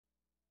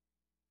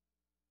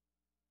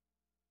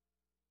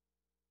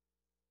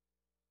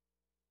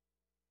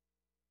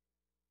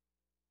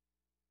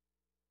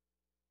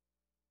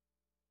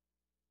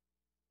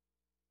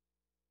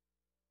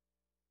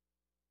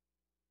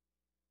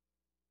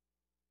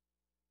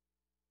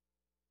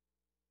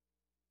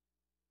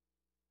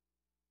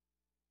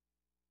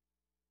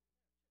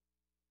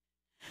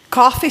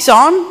Coffee's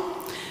on.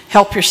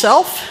 Help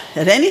yourself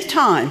at any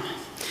time.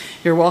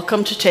 You're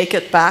welcome to take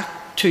it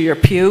back to your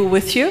pew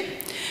with you.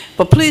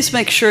 But please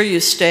make sure you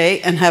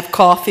stay and have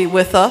coffee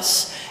with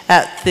us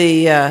at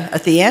the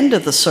end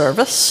of the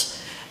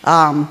service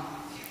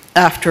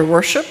after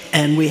worship,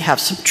 and we have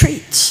some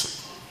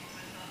treats.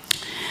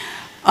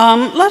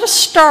 Let us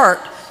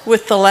start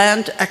with the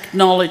land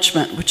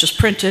acknowledgement, which is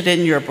printed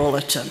in your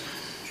bulletin.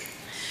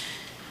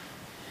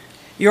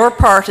 Your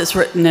part is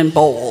written in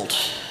bold.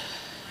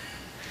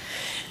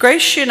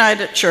 Grace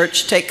United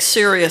Church takes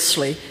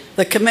seriously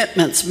the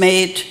commitments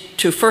made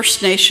to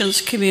First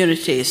Nations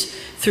communities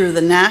through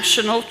the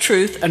National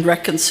Truth and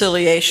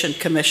Reconciliation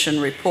Commission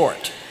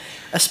report,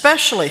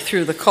 especially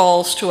through the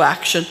calls to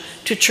action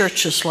to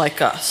churches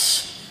like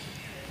us.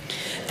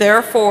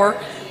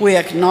 Therefore, we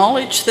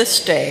acknowledge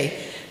this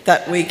day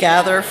that we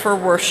gather for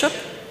worship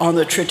on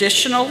the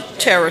traditional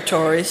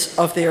territories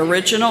of the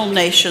original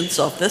nations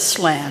of this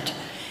land,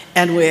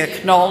 and we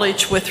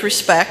acknowledge with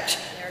respect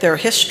their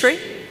history,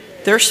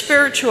 their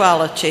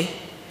spirituality,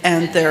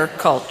 and their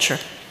culture.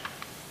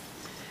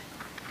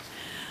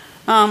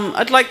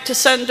 I'd like to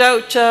send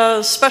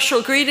out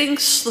special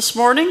greetings this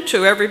morning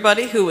to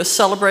everybody who is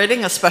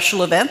celebrating a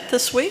special event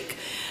this week.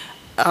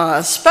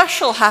 A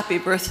special happy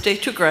birthday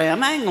to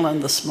Graham Anglin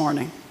this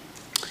morning.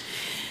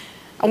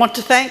 I want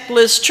to thank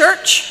Liz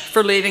Church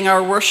for leading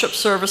our worship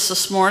service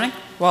this morning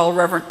while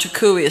Reverend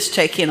Takui is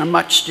taking a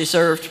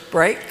much-deserved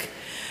break.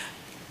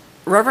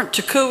 Reverend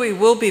Takui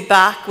will be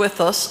back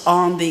with us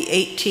on the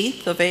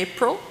 18th of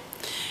April,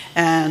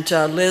 and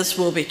Liz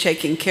will be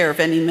taking care of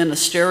any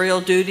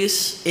ministerial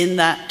duties in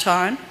that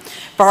time.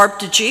 Barb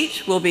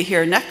DeJeet will be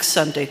here next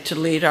Sunday to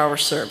lead our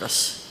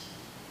service.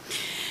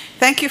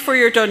 Thank you for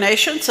your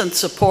donations and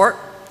support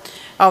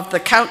of the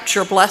Count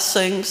Your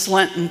Blessings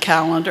Lenten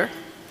calendar.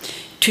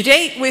 To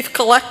date, we've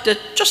collected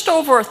just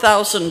over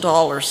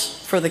 $1,000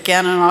 for the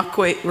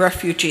Gananoque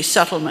Refugee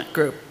Settlement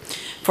Group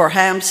for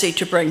Hamsey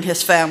to bring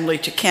his family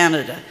to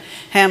Canada.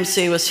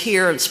 Hamsey was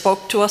here and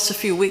spoke to us a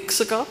few weeks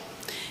ago,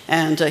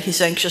 and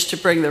he's anxious to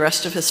bring the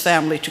rest of his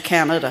family to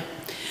Canada.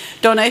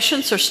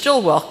 Donations are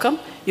still welcome.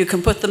 You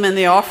can put them in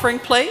the offering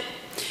plate.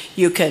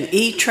 You can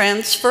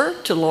e-transfer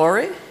to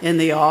Lori in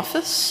the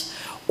office,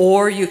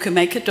 or you can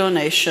make a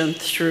donation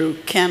through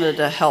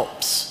Canada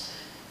Helps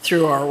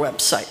through our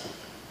website.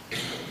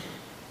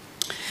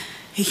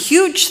 A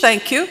huge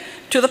thank you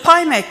to the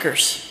pie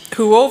makers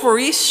who over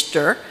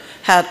Easter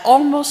had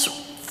almost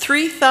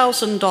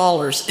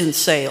 $3,000 in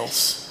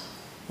sales.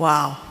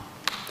 Wow.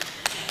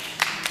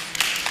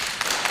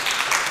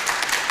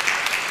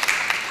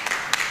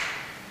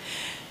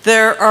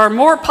 There are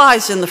more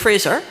pies in the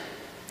freezer,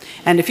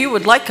 and if you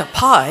would like a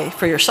pie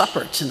for your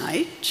supper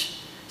tonight,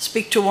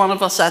 speak to one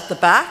of us at the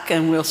back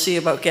and we'll see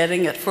about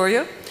getting it for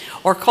you,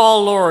 or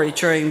call Lori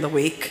during the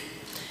week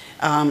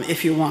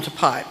if you want a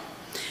pie.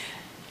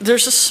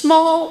 There's a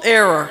small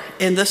error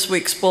in this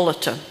week's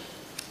bulletin.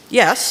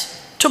 Yes,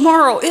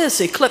 tomorrow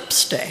is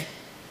Eclipse Day,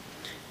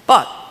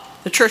 but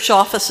the church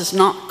office is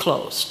not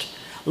closed.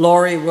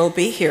 Lori will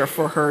be here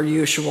for her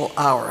usual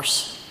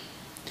hours.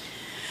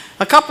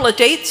 A couple of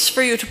dates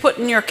for you to put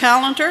in your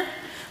calendar.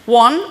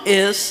 One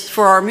is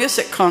for our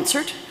music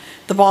concert,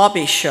 The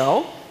Bobby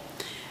Show,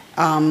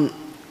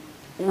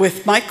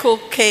 with Michael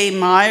K.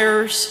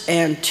 Myers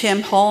and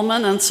Tim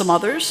Hallman and some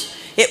others.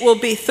 It will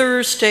be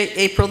Thursday,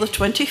 April the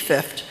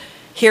 25th,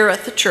 here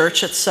at the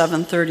church at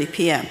 7:30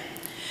 p.m.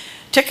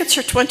 Tickets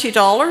are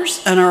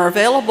 $20 and are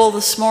available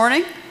this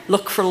morning.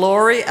 Look for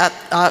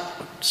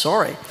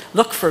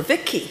look for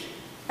Vicky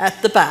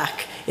at the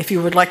back if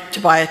you would like to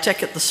buy a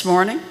ticket this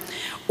morning,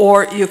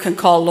 or you can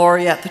call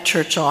Lori at the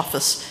church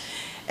office,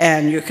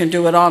 and you can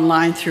do it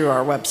online through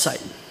our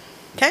website.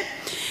 Okay?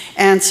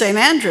 And St.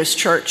 Andrew's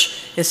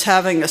Church is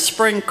having a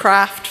spring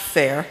craft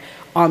fair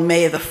on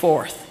May the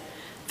 4th.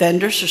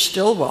 Vendors are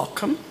still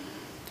welcome,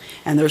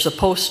 and there's a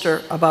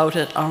poster about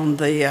it on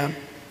the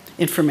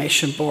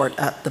information board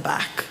at the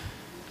back.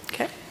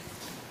 Okay?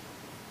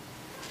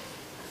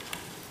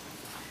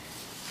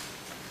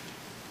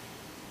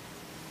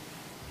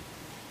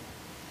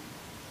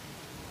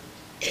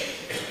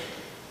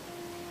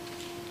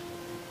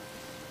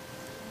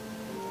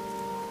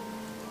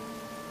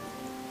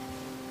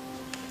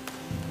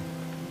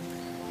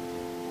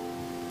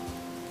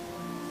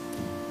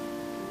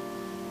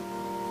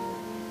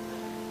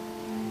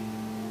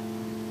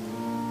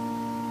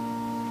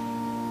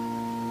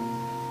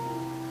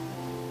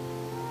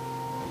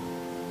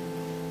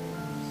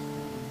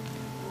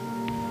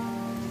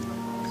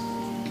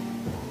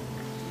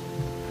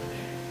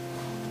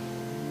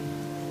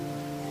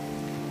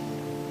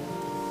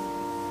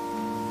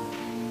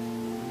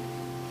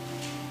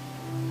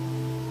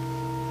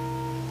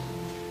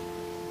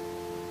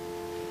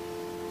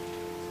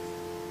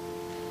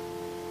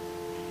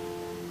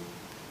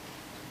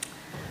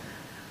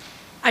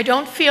 I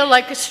don't feel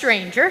like a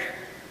stranger.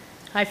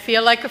 I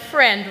feel like a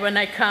friend when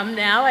I come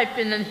now. I've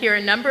been in here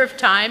a number of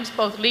times,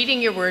 both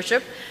leading your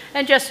worship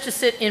and just to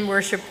sit in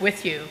worship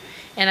with you.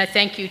 And I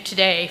thank you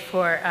today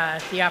for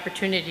the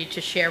opportunity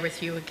to share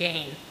with you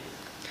again.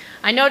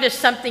 I noticed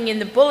something in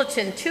the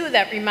bulletin too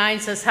that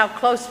reminds us how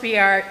close we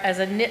are as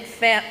a knit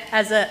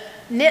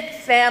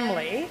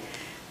family,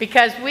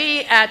 because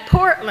we at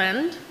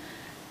Portland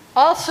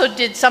also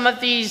did some of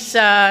these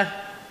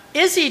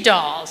Izzy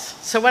dolls.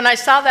 So when I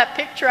saw that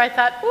picture, I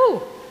thought,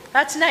 ooh,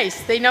 that's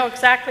nice. They know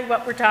exactly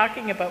what we're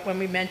talking about when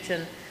we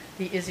mention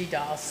the Izzy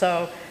dolls.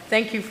 So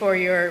thank you for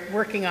your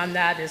working on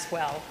that as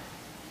well.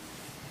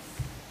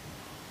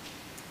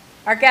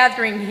 Our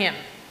gathering hymn.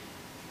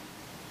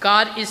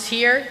 God is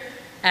here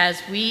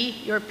as we,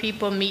 your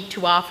people, meet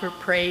to offer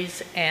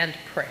praise and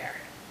prayer.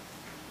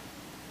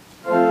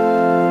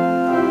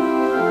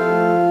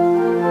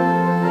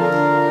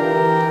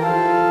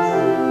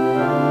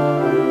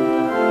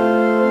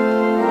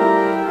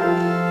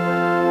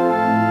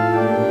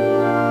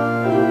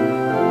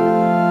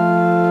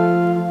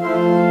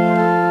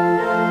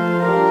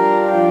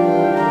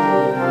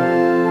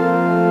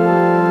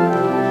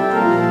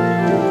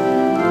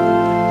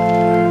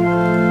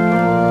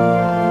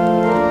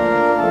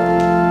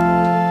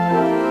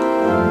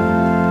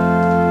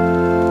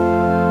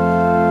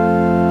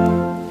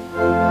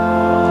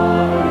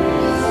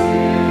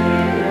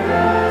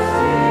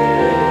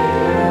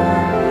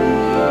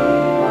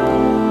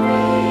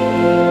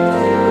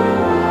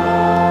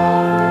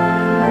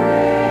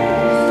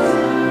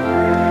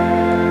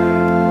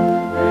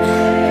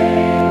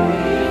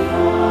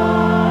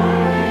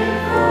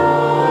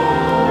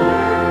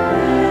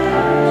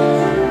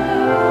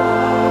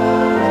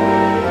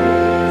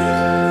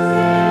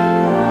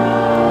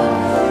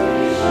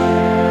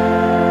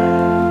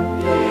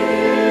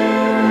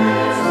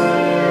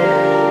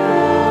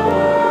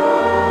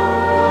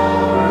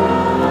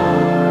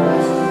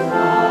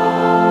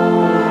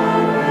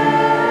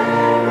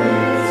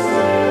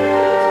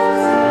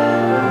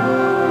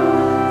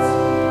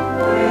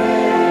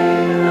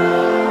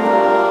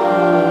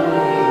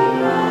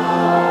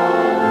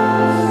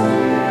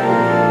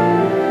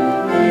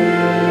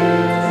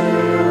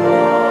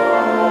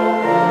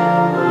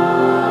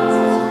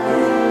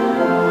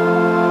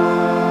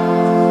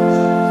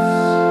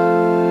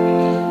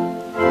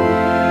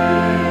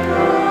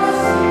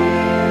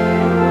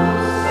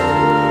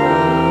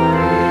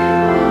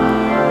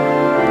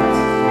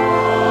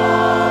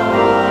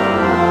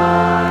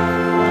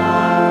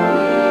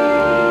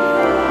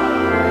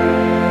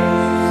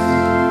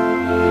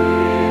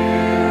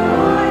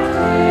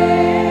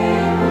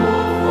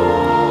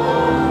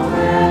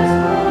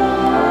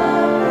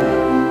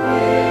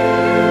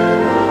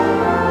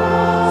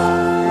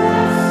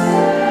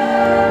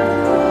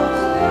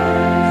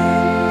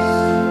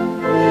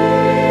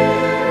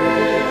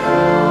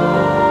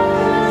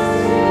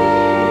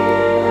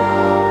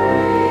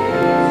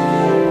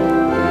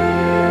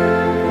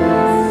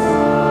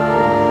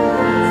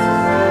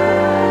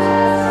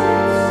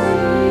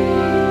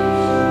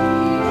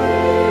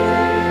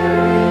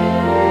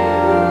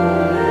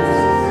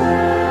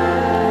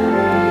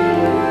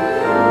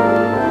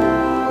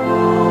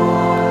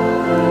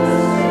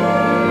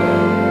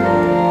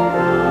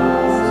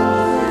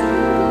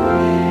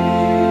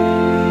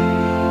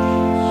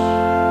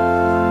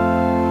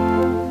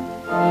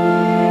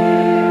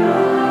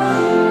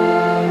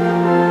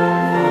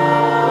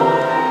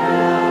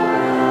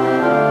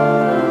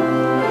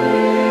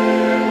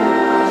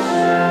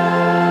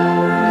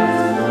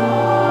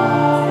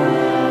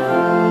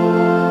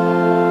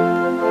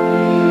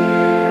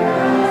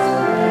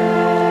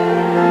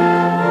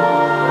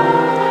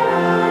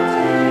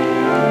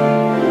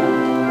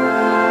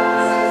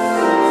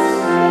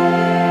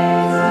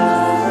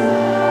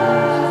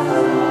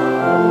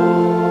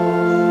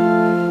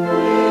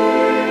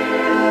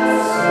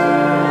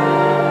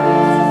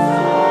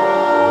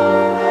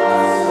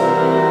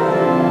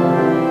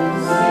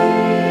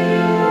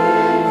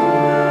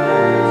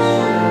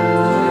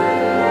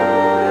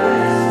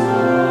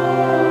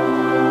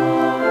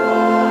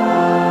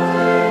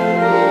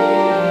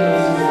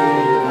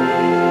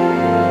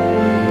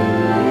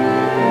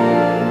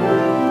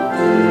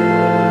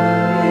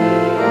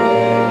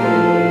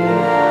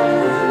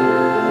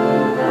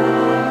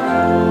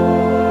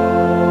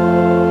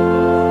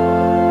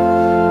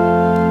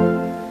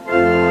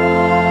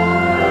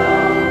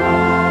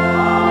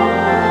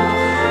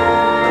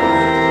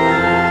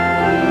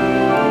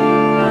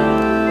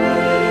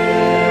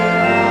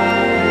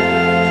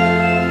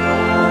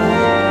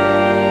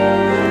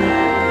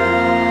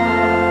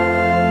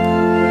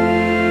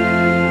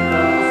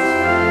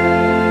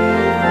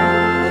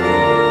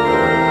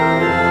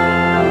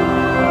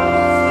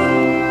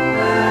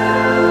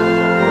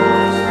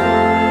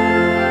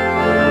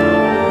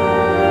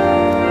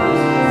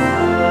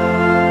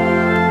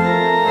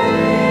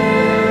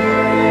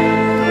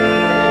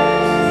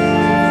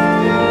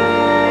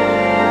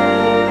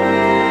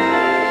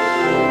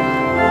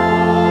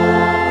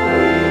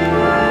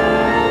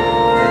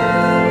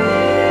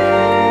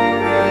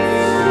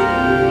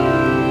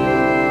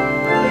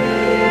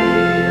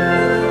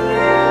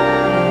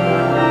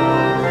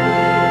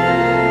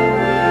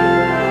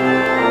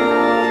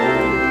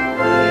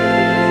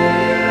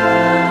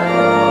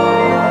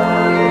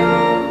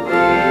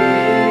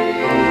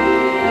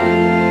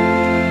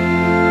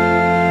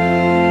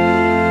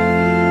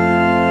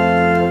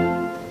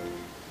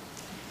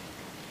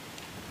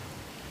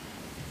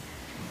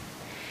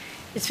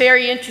 It's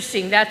very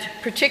interesting. That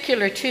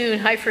particular tune,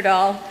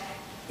 Heiferdal,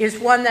 is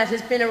one that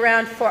has been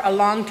around for a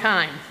long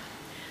time.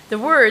 The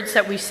words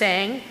that we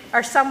sang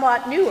are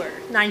somewhat newer.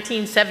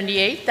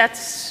 1978,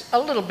 that's a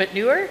little bit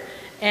newer,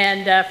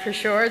 and for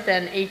sure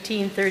than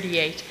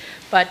 1838.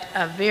 But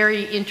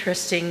very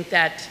interesting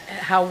that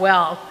how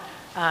well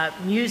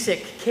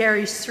music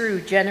carries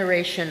through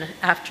generation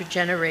after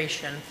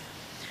generation.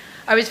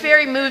 I was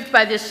very moved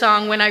by this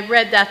song when I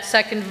read that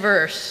second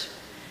verse.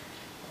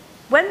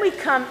 When we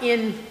come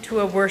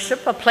into a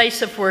worship, a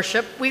place of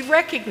worship, we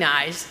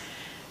recognize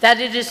that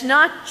it is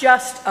not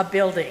just a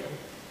building.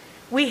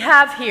 We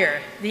have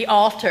here the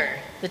altar,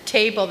 the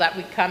table that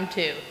we come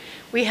to.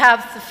 We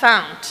have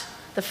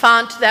the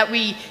font that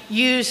we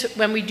use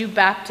when we do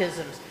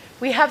baptisms.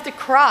 We have the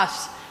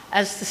cross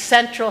as the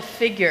central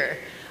figure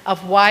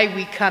of why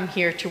we come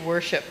here to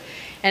worship.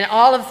 And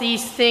all of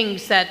these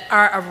things that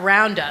are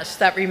around us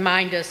that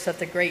remind us of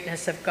the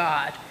greatness of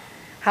God.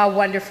 How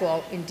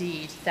wonderful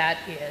indeed that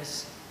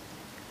is.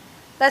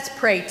 Let's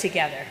pray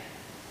together.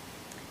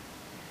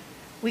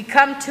 We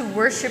come to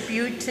worship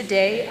you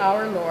today,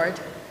 our Lord,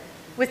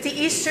 with the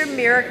Easter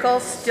miracle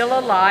still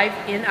alive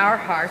in our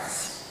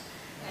hearts.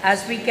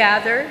 As we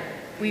gather,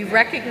 we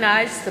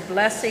recognize the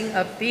blessing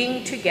of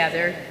being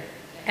together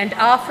and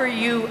offer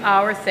you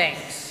our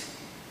thanks.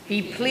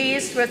 Be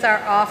pleased with our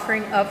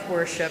offering of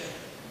worship.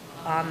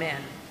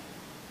 Amen.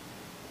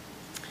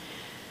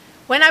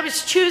 When I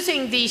was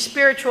choosing the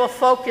spiritual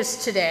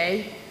focus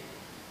today,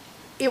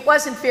 it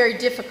wasn't very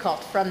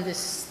difficult from the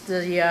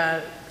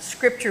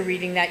scripture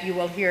reading that you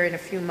will hear in a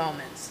few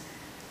moments.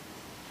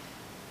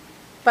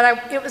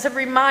 But it was a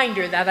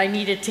reminder that I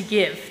needed to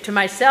give to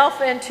myself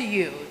and to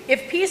you.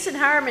 If peace and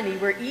harmony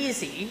were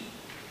easy,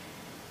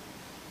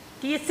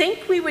 do you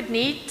think we would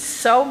need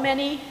so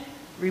many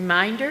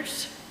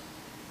reminders?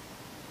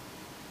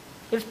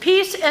 If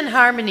peace and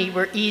harmony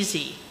were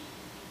easy,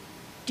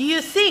 do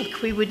you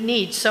think we would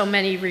need so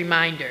many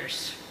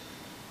reminders?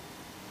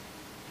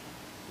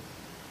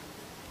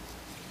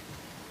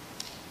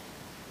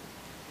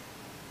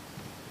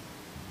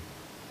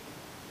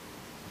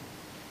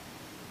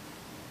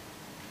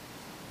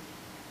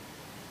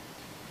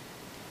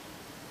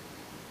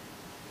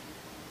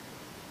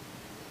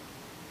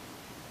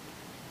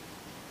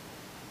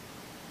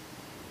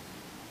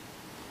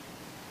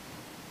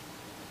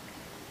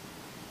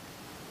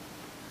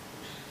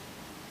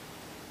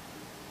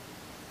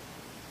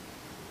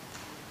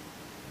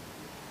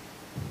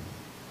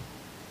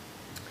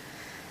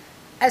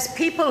 As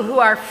people who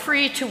are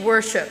free to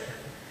worship,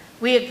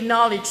 we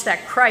acknowledge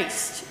that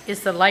Christ is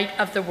the light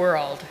of the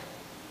world.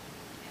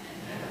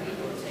 And that we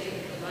will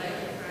take the light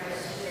of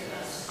Christ with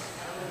us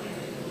out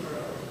into the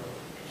world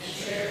and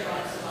share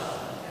God's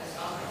love as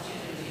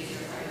opportunities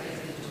are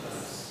given to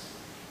us.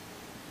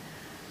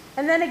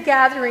 And then a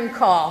gathering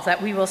call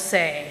that we will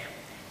say,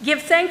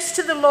 "Give thanks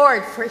to the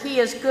Lord, for he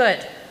is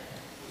good.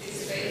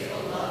 His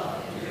faithful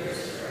love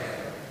endures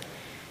forever.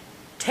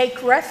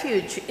 Take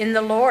refuge in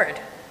the Lord.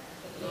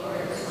 The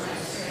Lord is my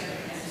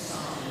strength and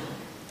song.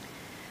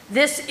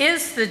 This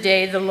is the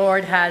day the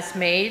Lord has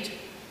made.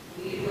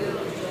 We will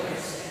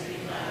rejoice and be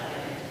glad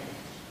in it."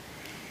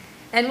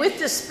 And with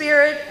the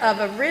spirit of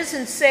a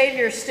risen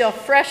Savior still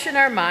fresh in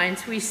our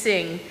minds, we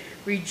sing,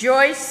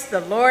 "Rejoice,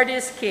 the Lord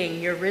is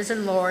King, your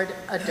risen Lord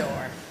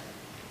adore."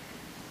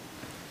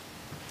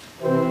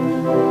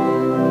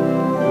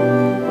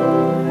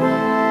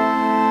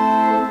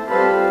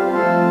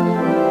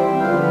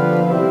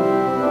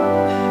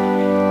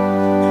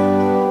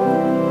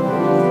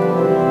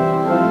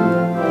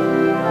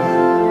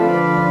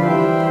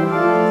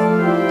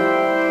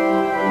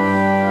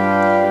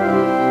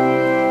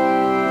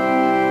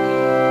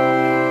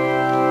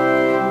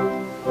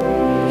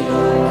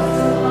 Rejoice,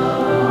 the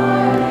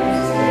Lord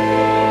is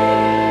King, your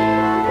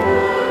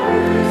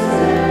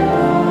risen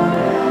Lord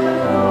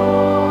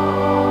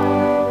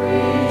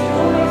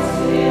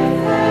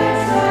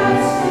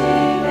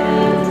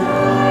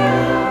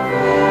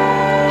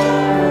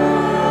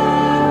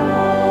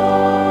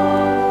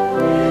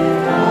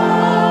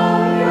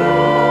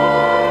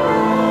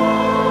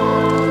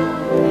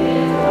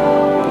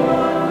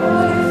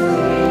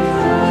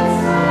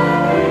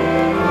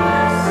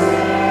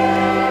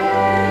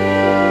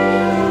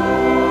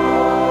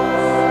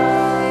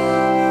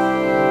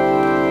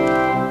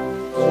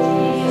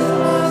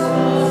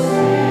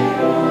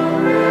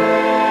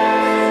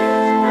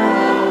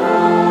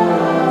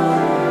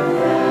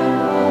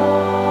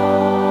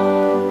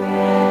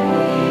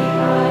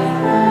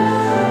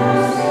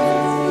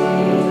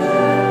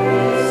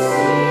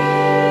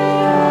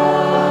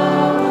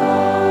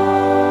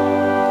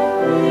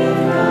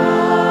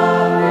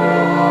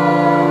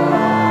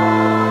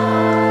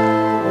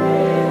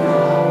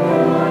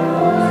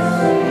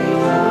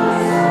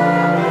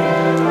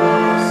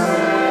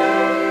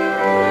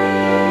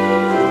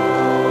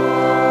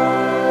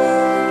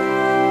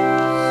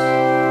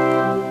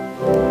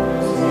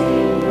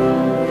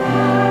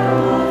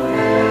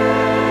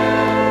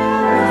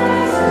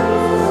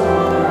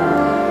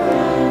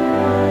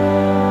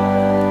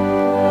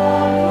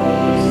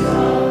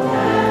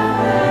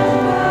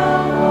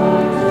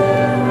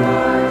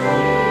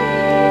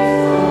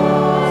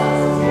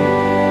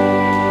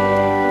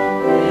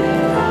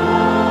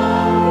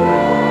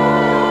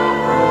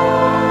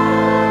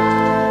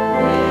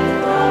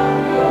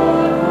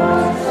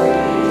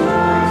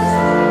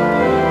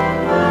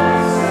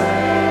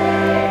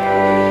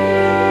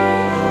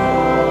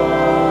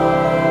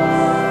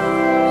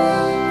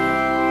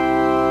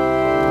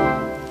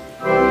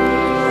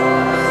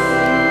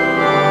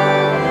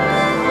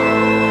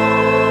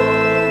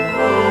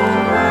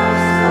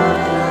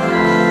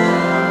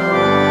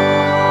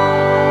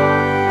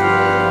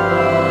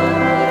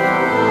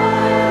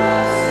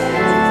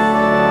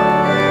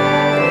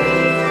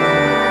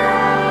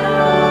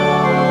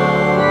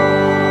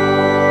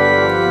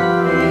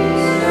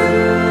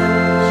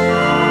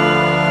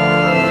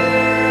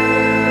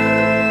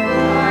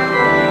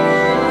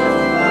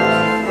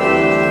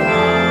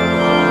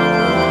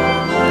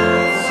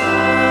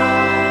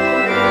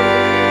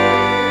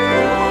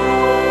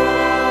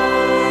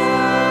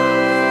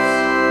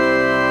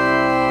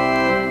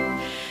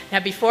Now,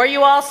 before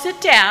you all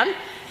sit down,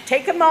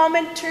 take a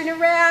moment, turn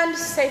around,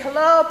 say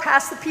hello,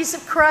 pass the peace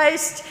of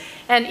Christ,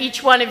 and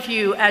each one of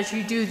you, as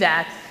you do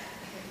that,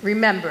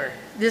 remember,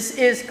 this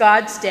is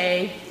God's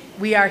day.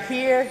 We are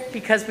here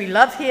because we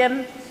love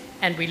him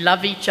and we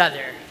love each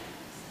other.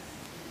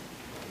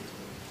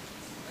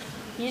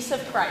 Peace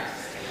of Christ.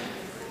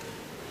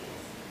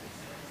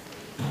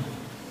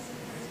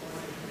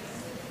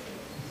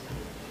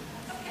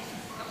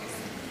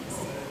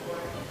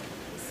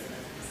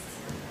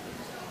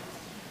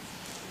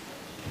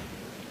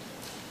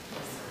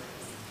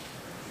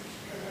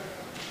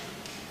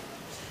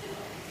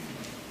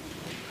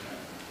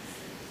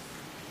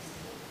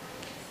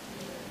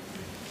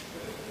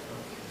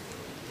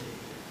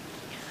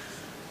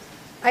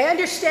 I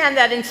understand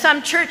that in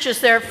some churches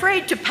they're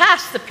afraid to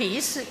pass the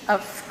peace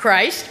of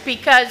Christ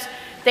because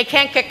they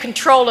can't get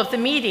control of the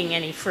meeting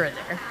any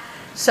further.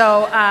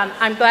 So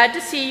I'm glad to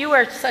see you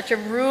are such a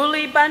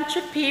ruly bunch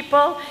of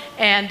people,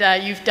 and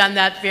you've done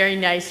that very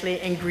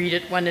nicely and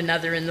greeted one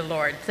another in the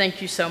Lord.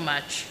 Thank you so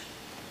much.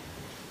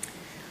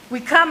 We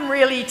come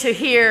really to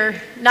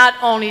hear not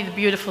only the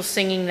beautiful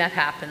singing that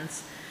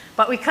happens,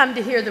 but we come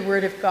to hear the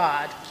word of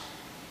God.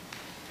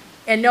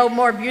 And no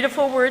more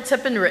beautiful words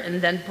have been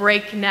written than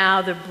break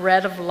now the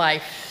bread of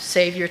life,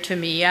 Savior, to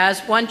me.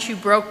 As once you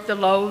broke the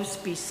loaves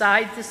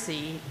beside the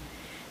sea,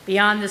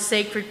 beyond the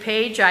sacred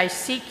page I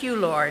seek you,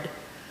 Lord.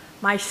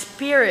 My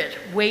spirit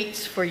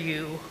waits for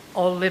you,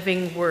 O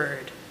living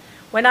word.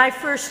 When I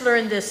first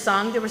learned this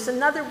song, there was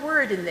another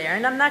word in there,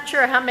 and I'm not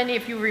sure how many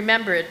of you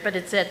remember it, but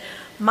it said,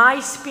 my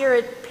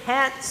spirit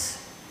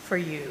pants for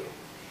you.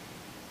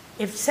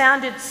 It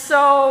sounded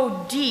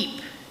so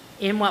deep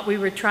in what we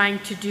were trying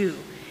to do.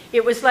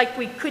 It was like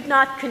we could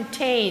not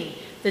contain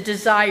the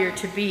desire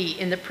to be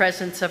in the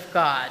presence of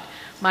God.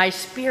 My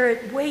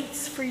spirit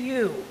waits for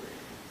you.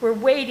 We're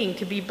waiting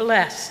to be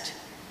blessed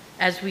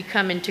as we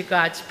come into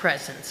God's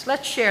presence.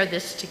 Let's share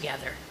this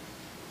together.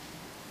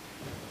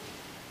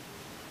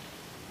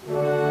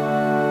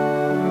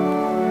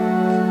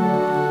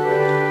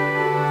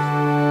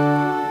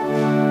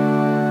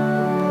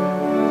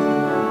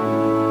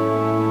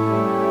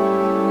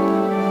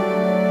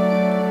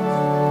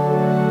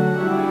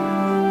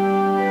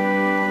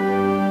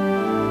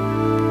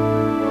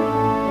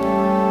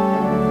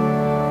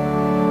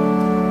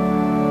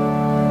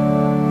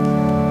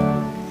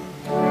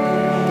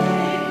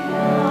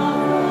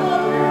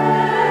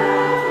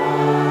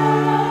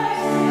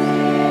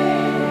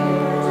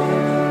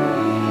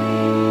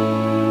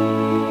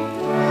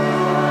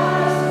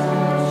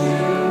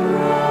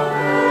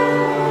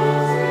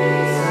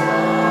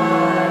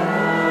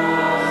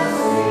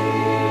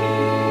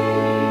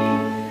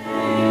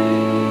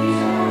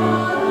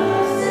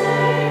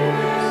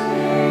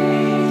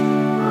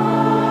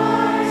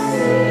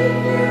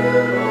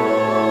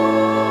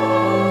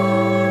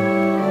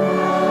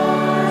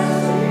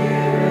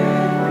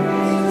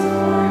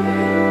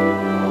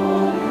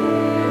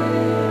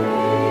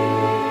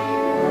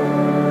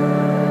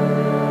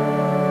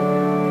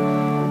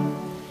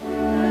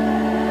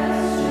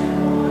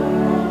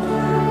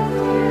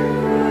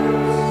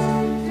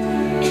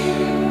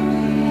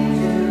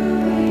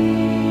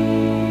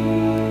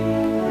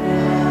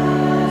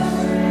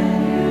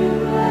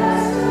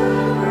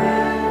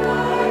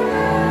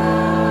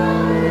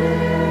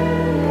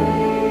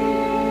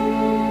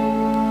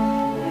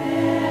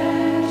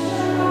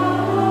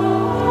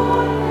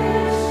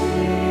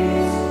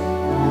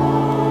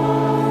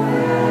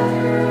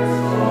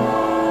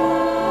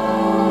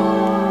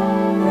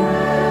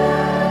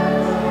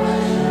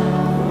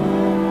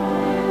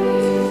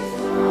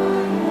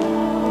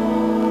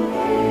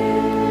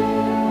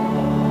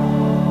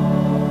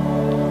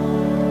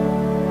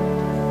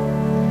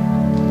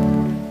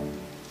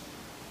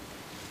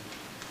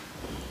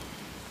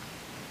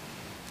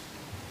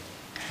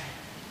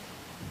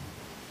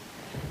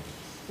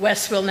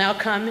 Wes will now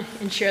come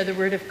and share the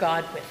word of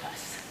God with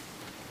us.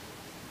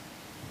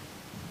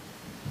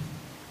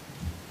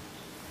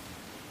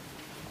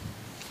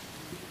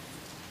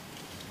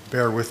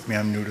 Bear with me,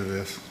 I'm new to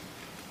this.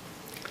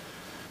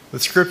 The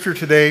scripture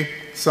today,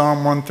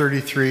 Psalm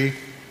 133,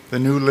 the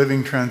New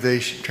Living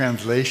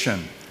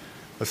Translation,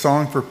 a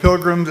song for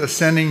pilgrims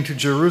ascending to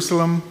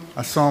Jerusalem,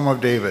 a psalm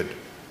of David.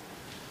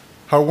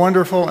 How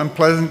wonderful and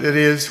pleasant it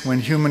is when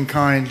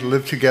humankind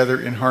live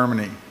together in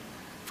harmony.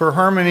 For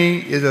harmony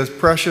is as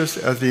precious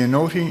as the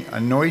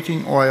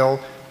anointing oil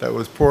that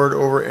was poured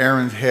over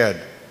Aaron's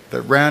head,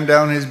 that ran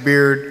down his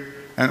beard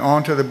and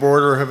onto the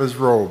border of his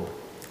robe.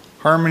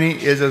 Harmony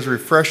is as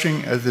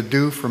refreshing as the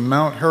dew from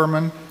Mount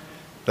Hermon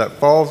that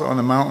falls on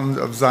the mountains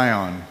of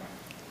Zion.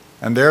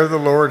 And there the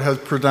Lord has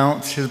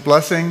pronounced his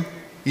blessing,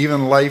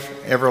 even life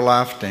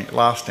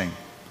everlasting.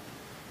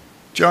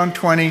 John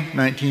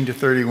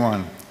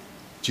 20:19-31.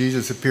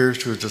 Jesus appears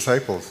to his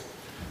disciples.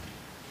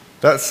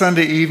 That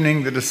Sunday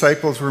evening, the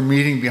disciples were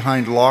meeting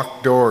behind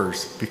locked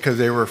doors because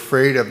they were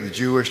afraid of the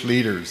Jewish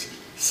leaders.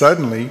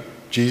 Suddenly,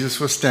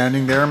 Jesus was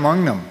standing there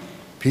among them.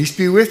 "Peace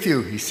be with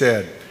you," he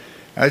said.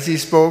 As he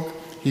spoke,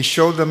 he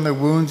showed them the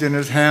wounds in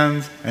his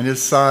hands and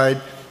his side,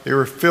 they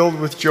were filled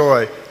with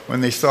joy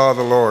when they saw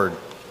the Lord.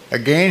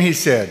 Again he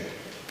said,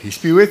 "Peace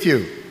be with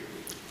you.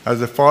 As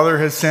the Father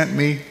has sent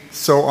me,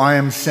 so I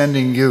am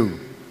sending you."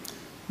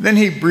 Then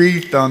he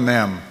breathed on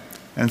them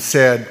and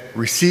said,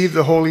 "Receive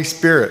the Holy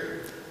Spirit.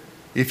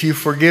 If you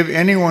forgive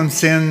anyone's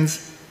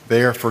sins,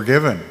 they are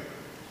forgiven.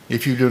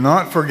 If you do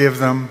not forgive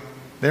them,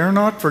 they are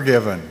not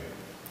forgiven."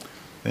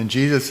 Then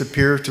Jesus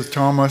appears to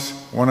Thomas,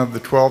 one of the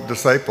 12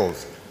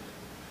 disciples.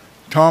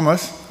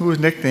 Thomas, who was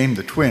nicknamed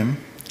the twin,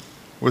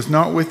 was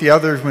not with the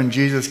others when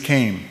Jesus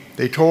came.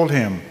 They told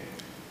him,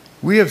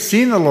 "We have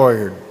seen the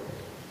Lord."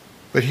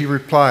 But he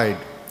replied,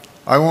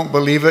 "I won't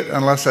believe it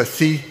unless I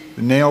see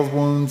the nail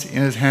wounds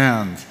in his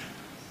hands,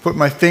 put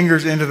my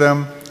fingers into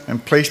them,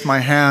 and place my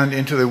hand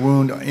into the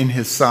wound in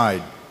his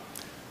side."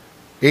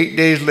 8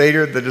 days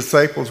later, the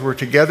disciples were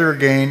together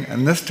again,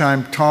 and this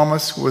time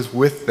Thomas was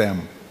with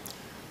them.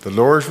 The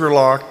doors were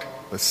locked,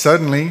 but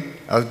suddenly,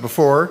 as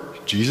before,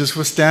 Jesus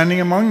was standing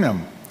among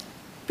them.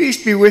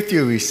 "Peace be with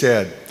you," he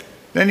said.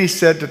 Then he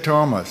said to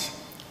Thomas,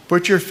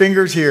 "Put your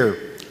fingers here.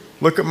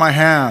 Look at my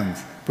hands.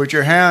 Put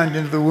your hand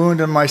into the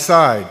wound in my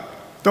side.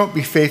 Don't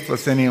be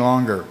faithless any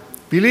longer.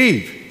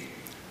 Believe."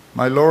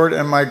 "My Lord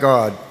and my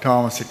God,"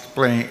 Thomas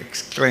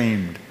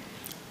exclaimed.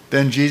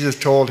 Then Jesus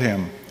told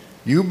him,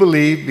 "You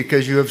believe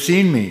because you have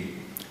seen me.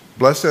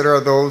 Blessed are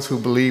those who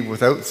believe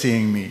without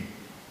seeing me."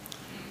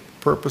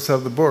 Purpose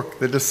of the book.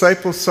 The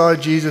disciples saw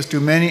Jesus do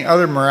many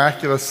other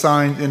miraculous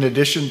signs in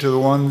addition to the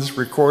ones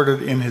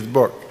recorded in his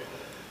book.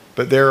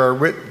 But they are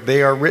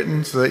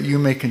written so that you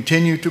may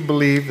continue to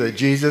believe that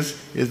Jesus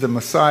is the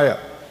Messiah,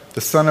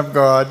 the Son of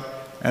God,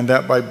 and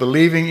that by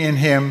believing in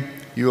him,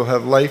 you will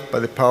have life by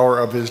the power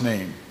of his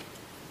name.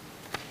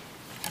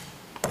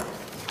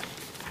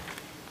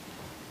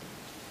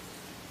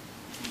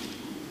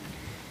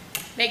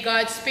 May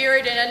God's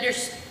Spirit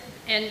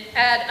and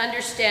add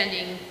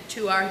understanding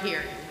to our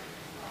hearing.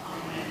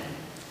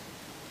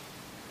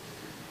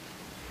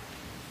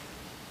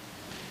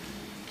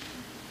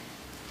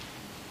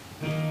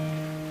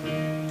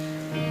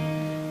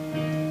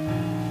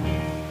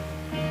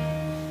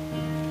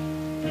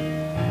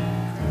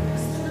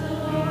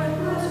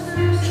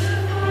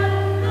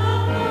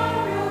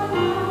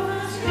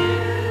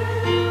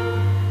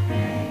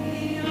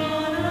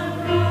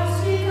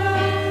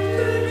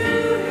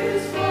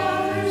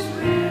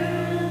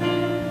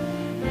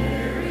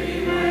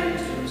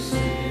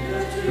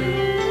 To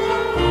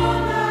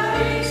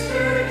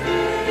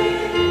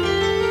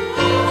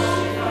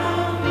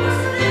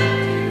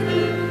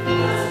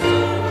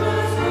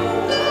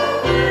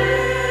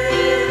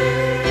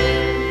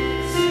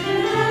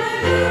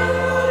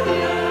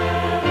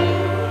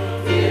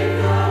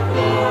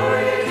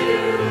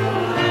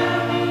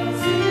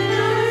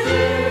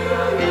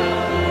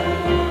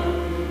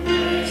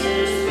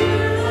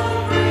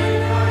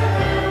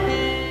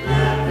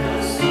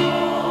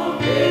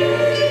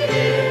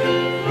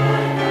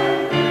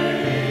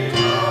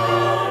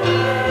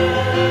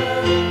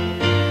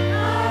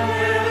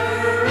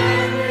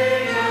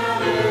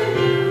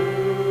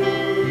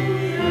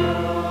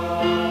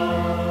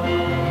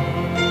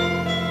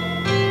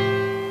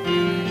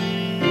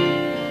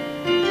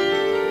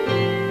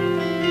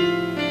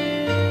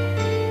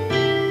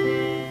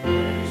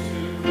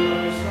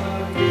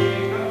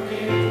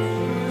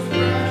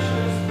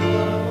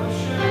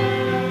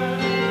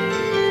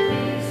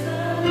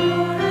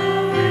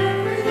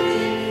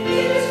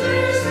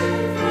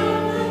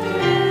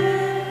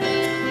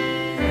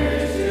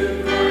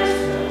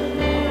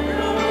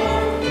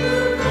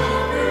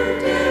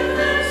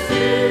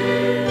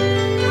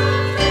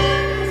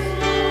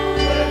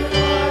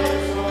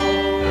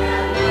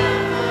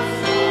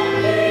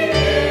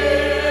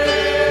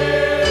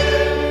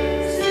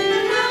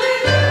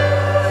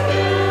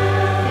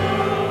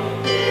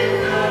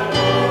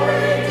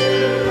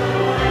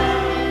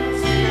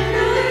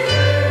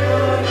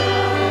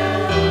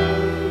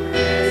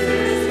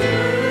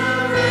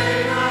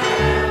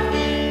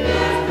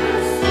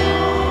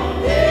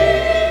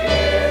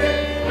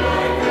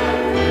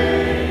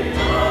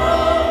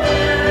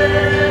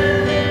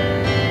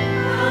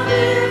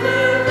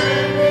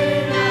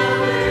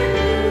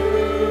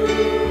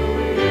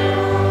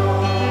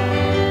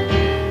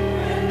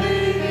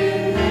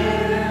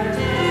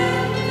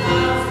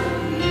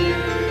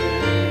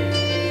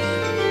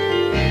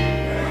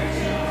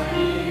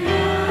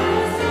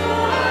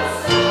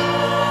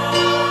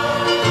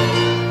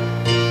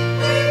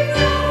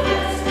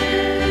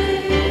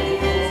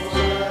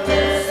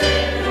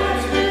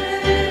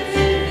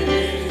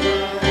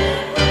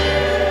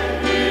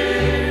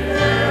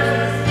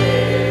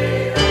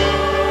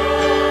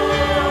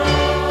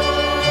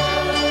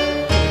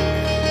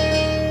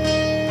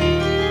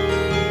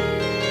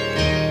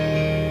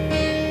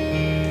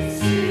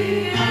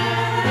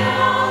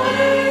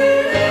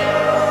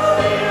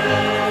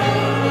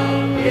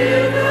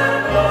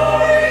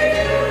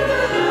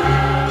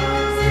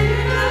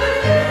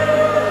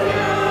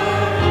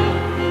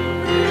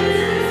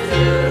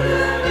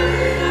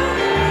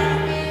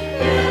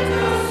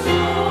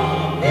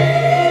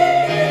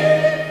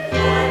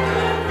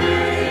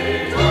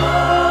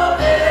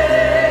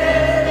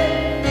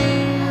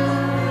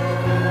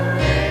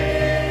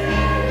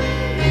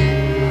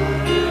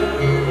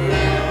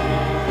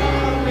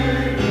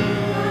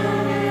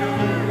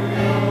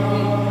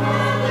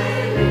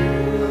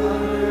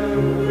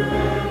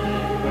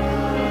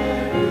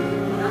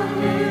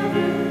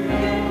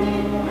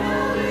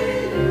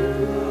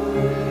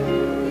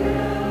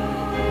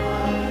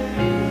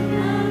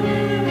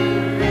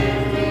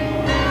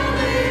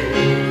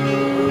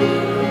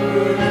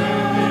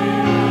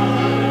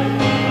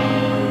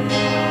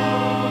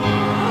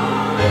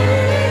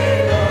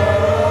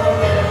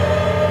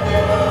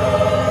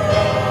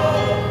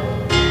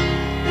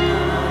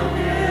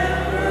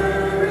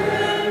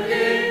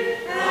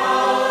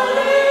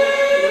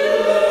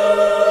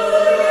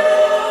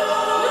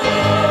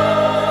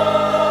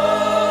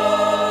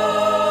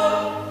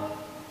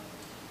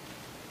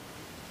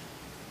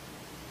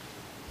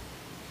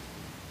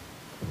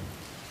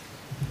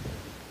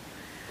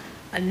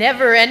A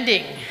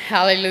never-ending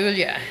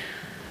hallelujah.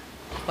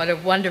 What a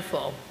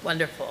wonderful,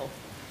 wonderful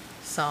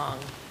song.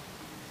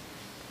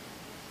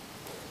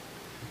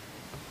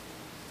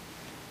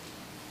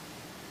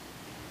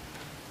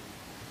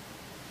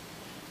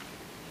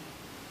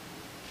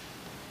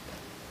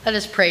 Let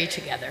us pray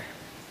together.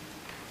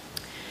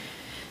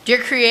 Dear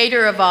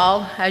Creator of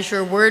all, as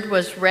your word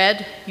was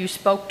read, you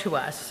spoke to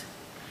us.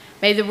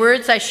 May the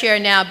words I share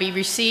now be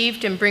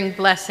received and bring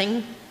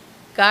blessing,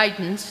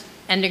 guidance,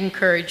 and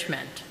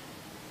encouragement.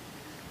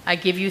 I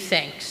give you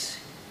thanks.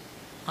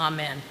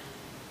 Amen.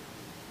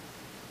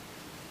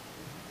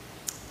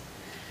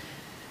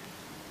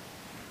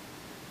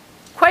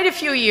 Quite a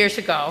few years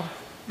ago,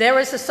 there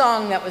was a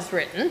song that was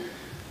written,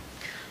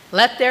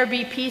 "Let there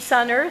be peace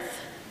on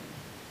earth,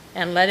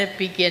 and let it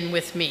begin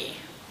with me."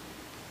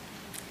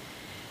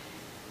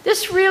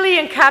 This really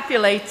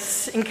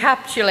encapsulates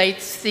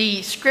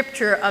the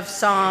scripture of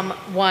Psalm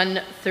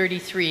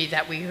 133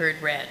 that we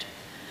heard read.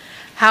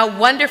 How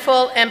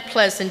wonderful and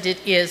pleasant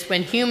it is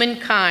when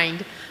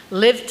humankind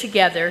live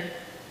together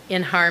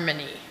in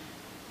harmony.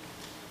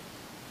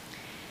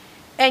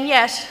 And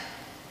yet,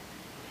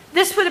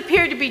 this would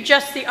appear to be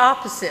just the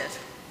opposite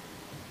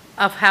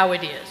of how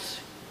it is.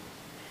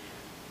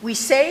 We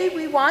say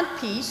we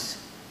want peace,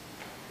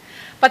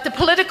 but the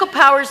political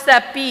powers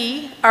that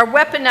be are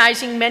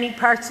weaponizing many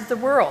parts of the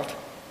world.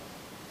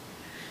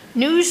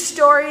 News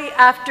story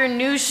after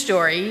news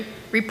story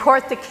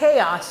report the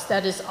chaos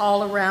that is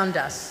all around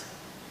us.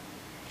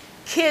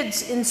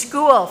 Kids in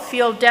school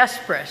feel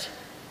desperate.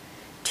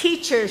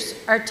 Teachers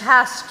are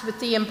tasked with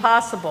the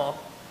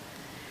impossible.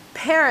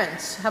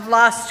 Parents have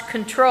lost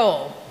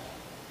control.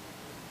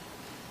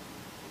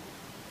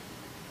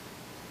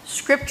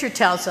 Scripture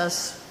tells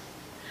us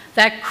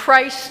that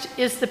Christ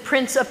is the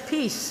Prince of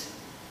Peace,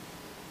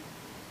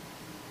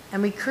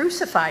 and we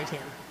crucified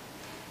him.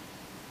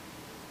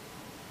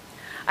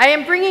 I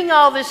am bringing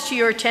all this to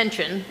your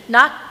attention,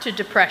 not to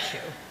depress you,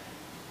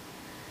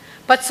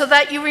 but so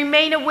that you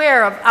remain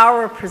aware of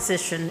our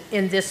position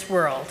in this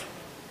world.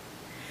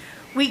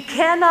 We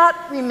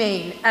cannot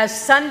remain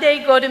as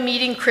Sunday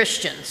go-to-meeting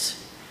Christians.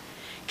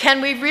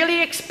 Can we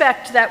really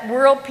expect that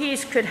world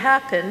peace could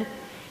happen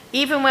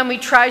even when we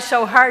try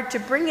so hard to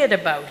bring it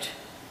about?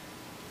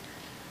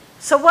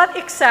 So what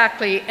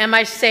exactly am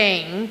I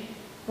saying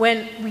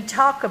when we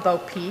talk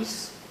about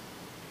peace?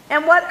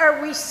 And what are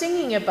we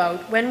singing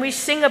about when we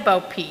sing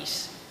about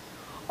peace?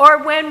 Or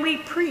when we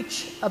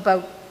preach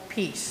about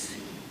peace?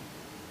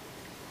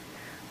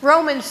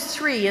 Romans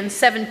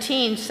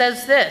 3:17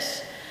 says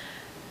this,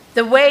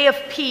 "The way of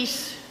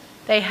peace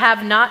they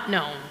have not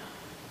known."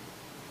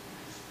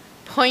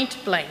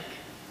 Point blank,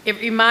 it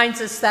reminds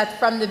us that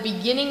from the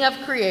beginning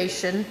of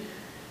creation,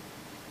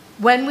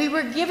 when we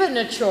were given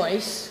a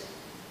choice,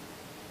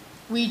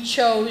 we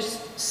chose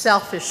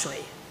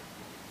selfishly.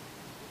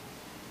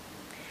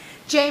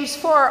 James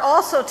 4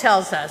 also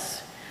tells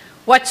us,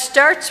 "What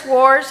starts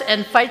wars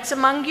and fights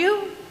among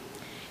you?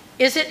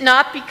 Is it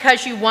not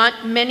because you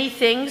want many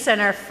things and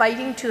are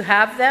fighting to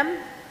have them?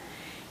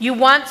 You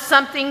want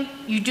something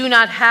you do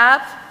not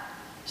have,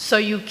 so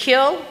you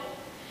kill.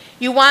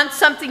 You want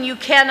something you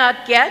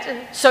cannot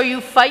get, so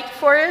you fight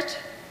for it.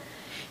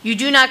 You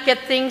do not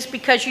get things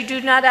because you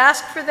do not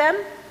ask for them.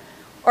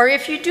 Or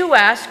if you do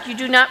ask, you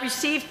do not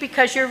receive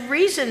because your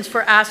reasons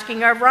for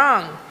asking are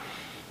wrong.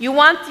 You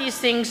want these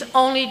things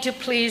only to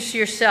please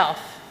yourself."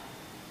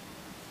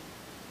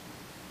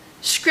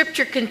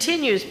 Scripture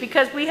continues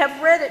because we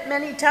have read it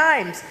many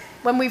times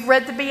when we've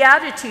read the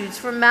Beatitudes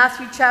from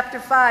Matthew chapter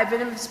 5,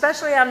 and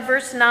especially on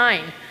verse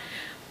 9.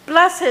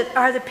 "Blessed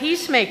are the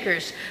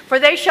peacemakers, for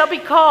they shall be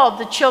called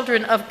the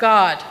children of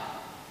God."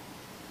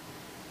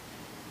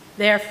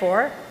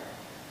 Therefore,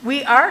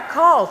 we are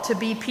called to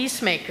be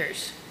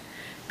peacemakers.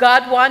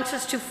 God wants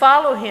us to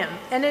follow him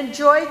and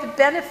enjoy the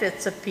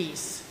benefits of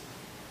peace.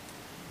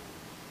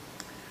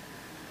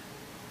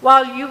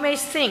 While you may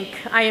think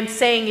I am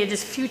saying it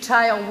is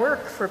futile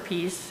work for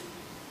peace,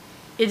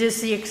 it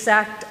is the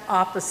exact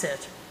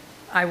opposite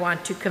I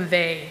want to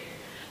convey.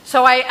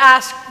 So I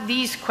ask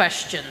these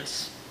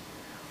questions.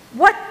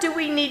 What do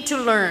we need to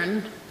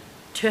learn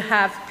to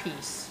have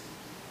peace?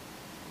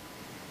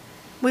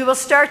 We will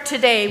start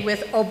today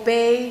with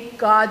obey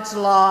God's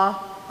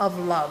law of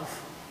love.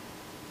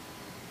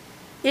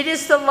 It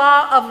is the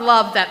law of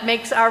love that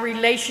makes our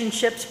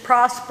relationships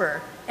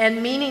prosper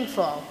and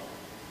meaningful.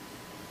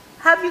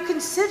 Have you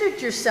considered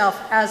yourself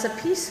as a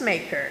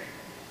peacemaker?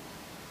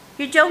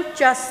 You don't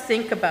just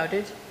think about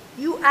it,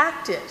 you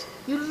act it,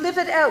 you live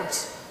it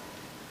out.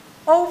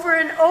 Over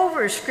and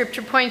over,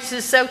 Scripture points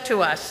this out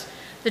to us.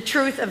 The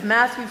truth of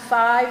Matthew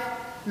 5,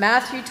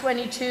 Matthew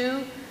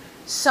 22,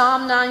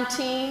 Psalm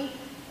 19,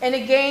 and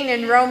again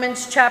in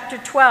Romans chapter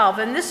 12.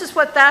 And this is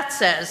what that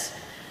says.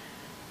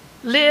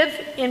 Live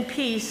in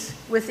peace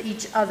with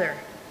each other.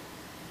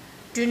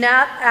 Do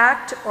not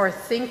act or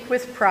think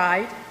with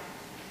pride.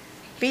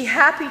 Be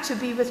happy to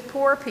be with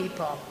poor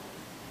people.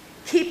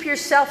 Keep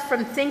yourself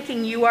from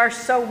thinking you are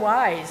so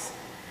wise.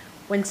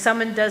 When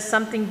someone does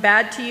something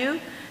bad to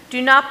you,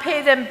 do not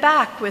pay them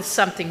back with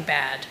something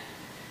bad.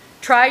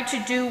 Try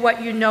to do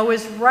what you know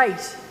is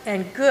right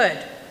and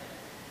good.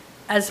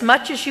 As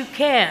much as you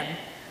can,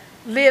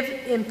 live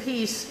in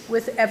peace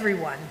with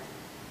everyone.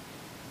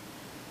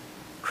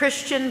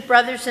 Christian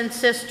brothers and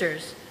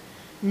sisters,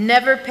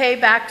 never pay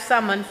back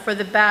someone for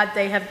the bad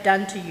they have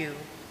done to you.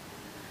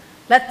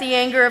 Let the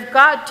anger of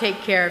God take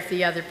care of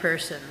the other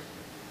person.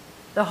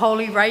 The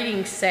Holy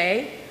Writings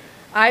say,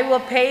 I will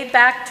pay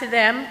back to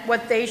them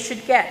what they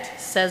should get,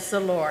 says the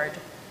Lord.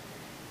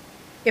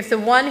 If the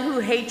one who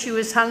hates you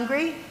is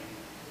hungry,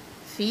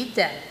 feed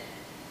them.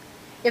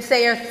 If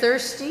they are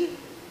thirsty,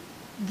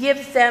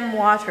 give them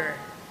water.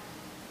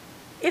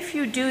 If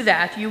you do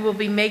that, you will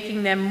be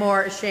making them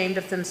more ashamed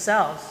of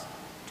themselves.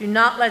 Do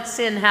not let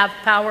sin have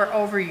power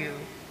over you.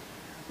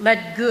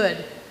 Let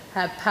good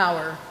have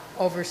power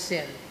over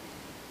sin.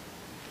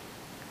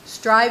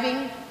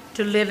 Striving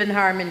to live in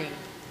harmony,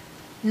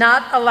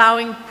 not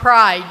allowing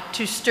pride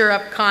to stir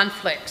up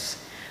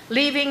conflicts,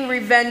 leaving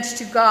revenge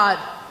to God,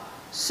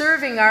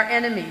 serving our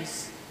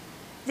enemies.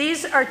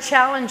 These are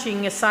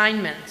challenging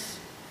assignments,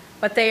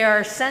 but they are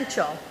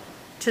essential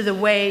to the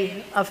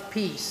way of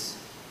peace.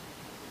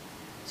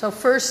 So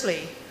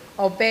firstly,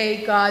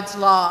 obey God's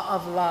law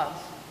of love.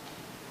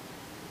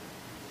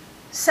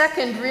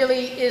 Second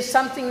really is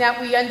something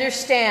that we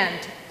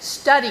understand.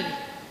 Study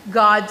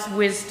God's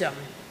wisdom.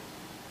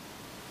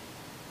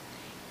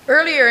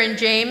 Earlier in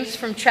James,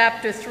 from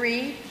chapter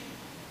 3,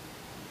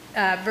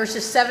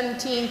 verses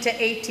 17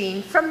 to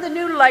 18, from the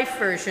New Life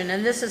Version,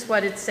 and this is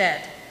what it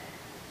said.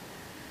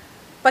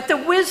 But the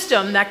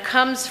wisdom that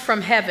comes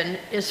from heaven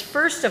is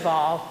first of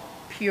all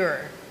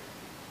pure.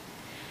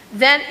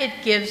 Then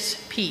it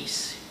gives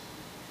peace.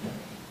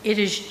 It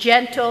is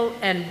gentle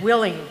and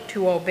willing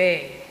to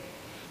obey.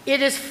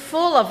 It is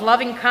full of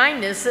loving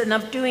kindness and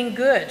of doing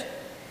good.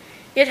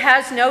 It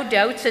has no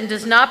doubts and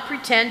does not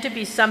pretend to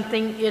be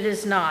something it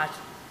is not.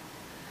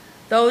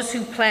 Those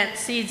who plant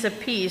seeds of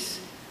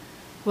peace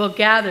will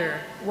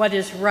gather what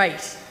is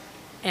right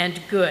and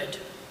good.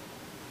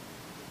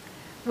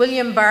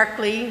 William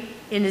Barclay,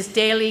 in his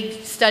daily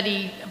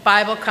study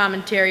Bible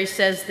commentary,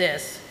 says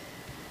this: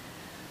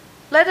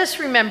 let us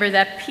remember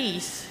that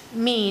peace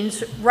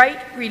means right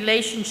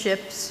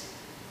relationships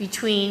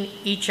between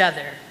each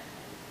other.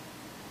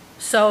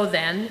 So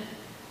then,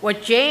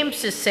 what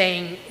James is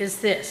saying is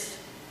this: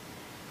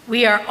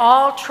 we are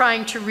all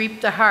trying to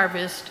reap the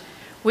harvest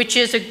which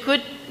a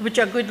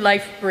good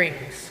life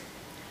brings.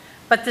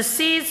 But the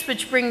seeds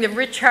which bring the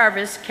rich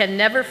harvest can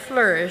never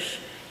flourish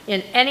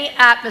in any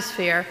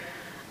atmosphere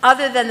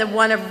other than the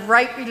one of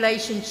right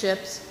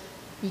relationships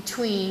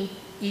between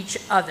each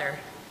other.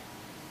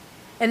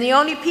 And the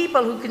only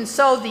people who can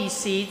sow these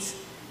seeds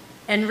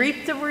and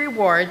reap the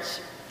rewards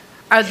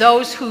are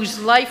those whose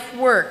life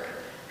work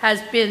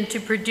has been to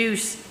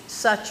produce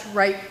such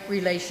right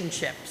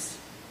relationships.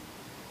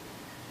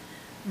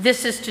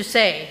 This is to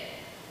say,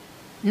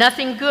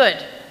 nothing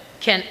good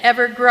can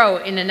ever grow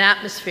in an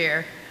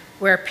atmosphere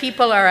where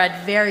people are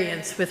at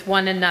variance with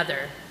one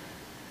another.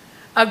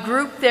 A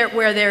group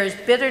where there is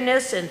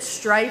bitterness and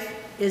strife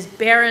is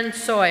barren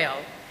soil,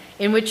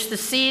 in which the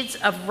seeds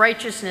of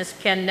righteousness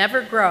can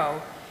never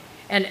grow,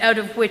 and out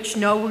of which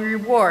no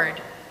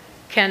reward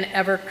can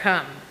ever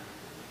come.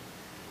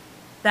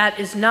 That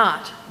is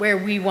not where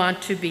we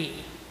want to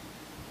be.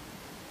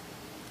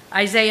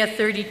 Isaiah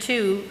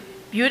 32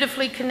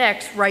 beautifully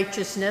connects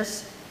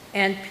righteousness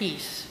and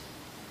peace.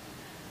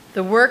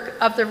 The work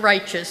of the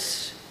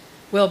righteous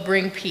will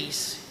bring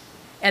peace,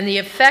 and the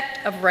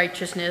effect of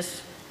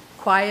righteousness,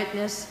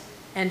 quietness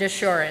and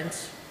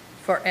assurance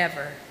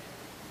forever.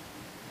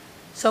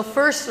 So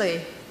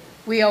firstly,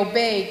 we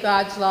obey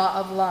God's law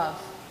of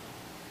love.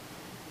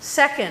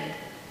 Second,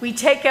 we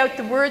take out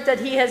the word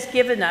that he has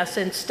given us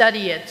and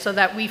study it so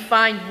that we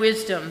find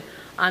wisdom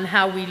on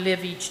how we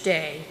live each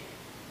day.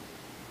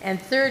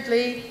 And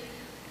thirdly,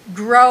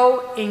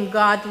 grow in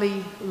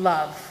godly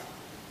love.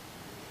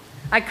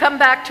 I come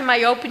back to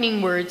my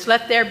opening words,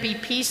 let there be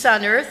peace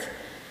on earth,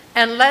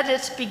 and let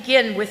it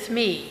begin with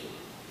me.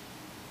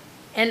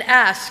 And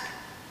ask,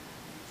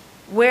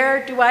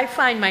 where do I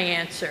find my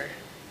answer?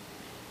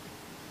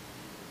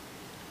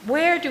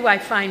 Where do I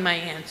find my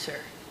answer?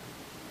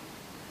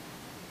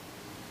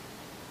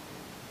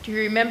 Do you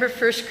remember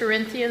 1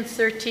 Corinthians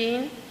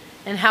 13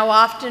 and how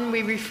often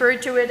we refer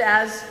to it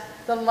as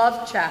the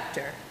love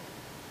chapter?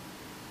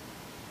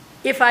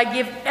 If I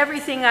give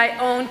everything I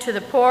own to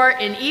the poor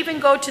and even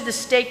go to the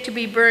stake to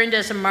be burned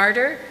as a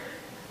martyr,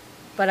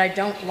 but I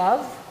don't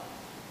love,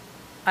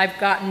 I've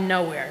gotten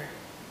nowhere.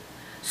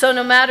 So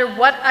no matter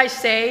what I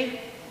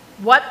say,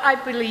 what I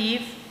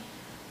believe,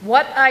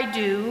 what I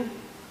do,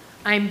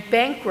 I'm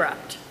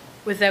bankrupt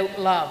without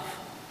love.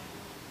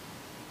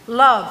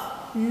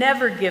 Love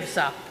never gives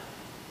up.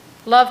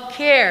 Love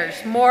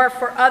cares more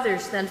for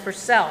others than for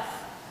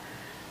self.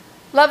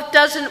 Love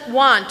doesn't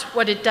want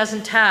what it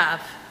doesn't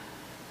have.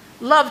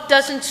 Love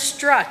doesn't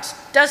strut,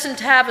 doesn't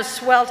have a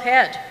swelled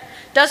head,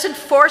 doesn't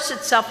force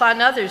itself on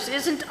others,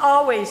 isn't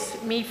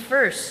always me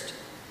first,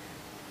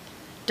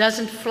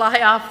 doesn't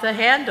fly off the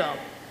handle,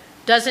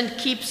 doesn't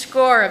keep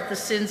score of the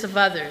sins of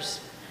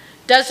others,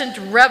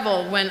 doesn't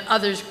revel when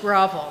others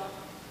grovel.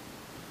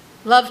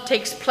 Love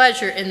takes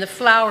pleasure in the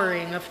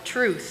flowering of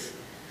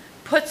truth,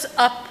 puts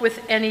up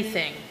with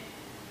anything,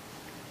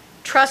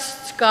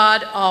 trusts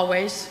God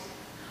always,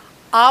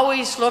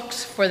 always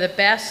looks for the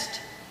best,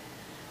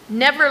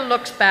 never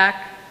looks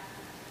back,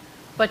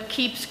 but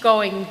keeps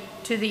going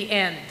to the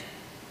end.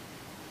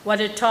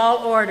 What a tall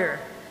order.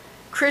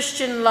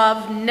 Christian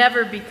love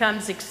never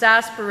becomes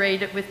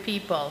exasperated with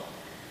people,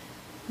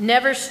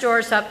 never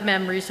stores up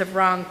memories of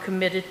wrong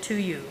committed to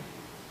you.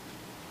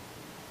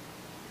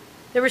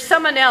 There was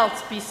someone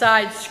else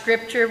besides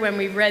Scripture when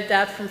we read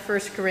that from 1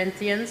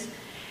 Corinthians,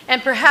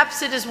 and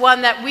perhaps it is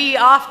one that we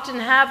often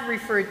have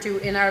referred to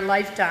in our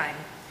lifetime.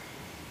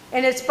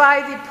 And it's by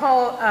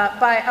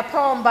a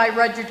poem by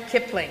Rudyard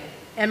Kipling,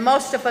 and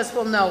most of us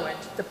will know it,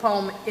 the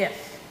poem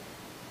If.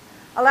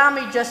 Allow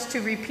me just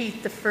to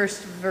repeat the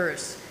first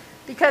verse,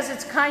 because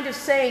it's kind of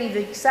saying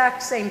the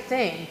exact same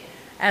thing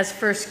as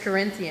 1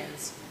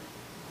 Corinthians.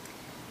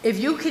 If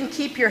you can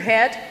keep your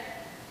head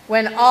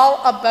when all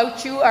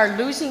about you are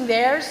losing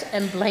theirs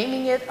and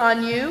blaming it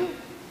on you,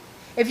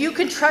 if you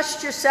can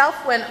trust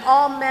yourself when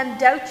all men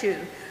doubt you,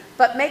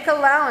 but make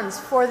allowance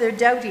for their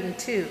doubting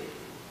too,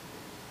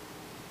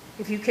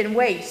 if you can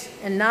wait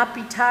and not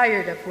be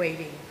tired of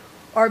waiting,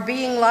 or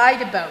being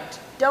lied about,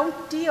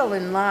 don't deal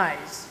in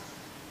lies,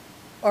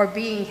 or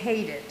being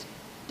hated,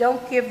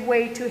 don't give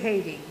way to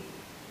hating,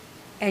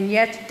 and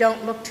yet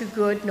don't look too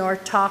good nor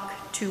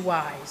talk too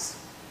wise.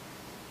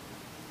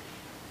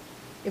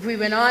 If we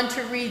went on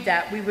to read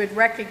that, we would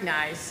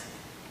recognize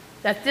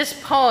that this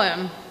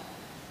poem,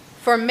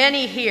 for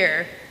many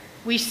here,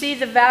 we see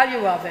the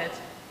value of it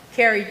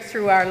carried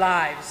through our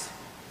lives.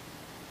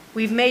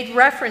 We've made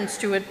reference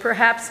to it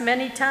perhaps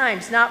many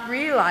times, not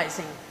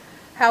realizing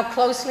how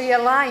closely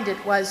aligned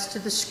it was to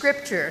the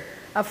scripture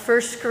of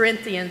 1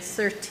 Corinthians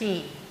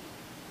 13.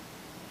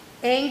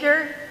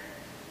 Anger,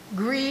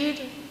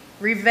 greed,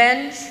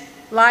 revenge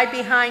lie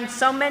behind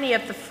so many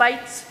of the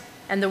fights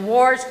and the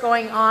wars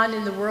going on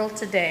in the world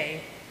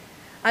today.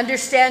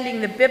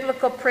 Understanding the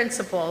biblical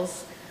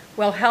principles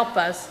will help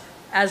us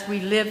as we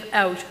live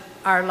out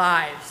our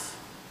lives.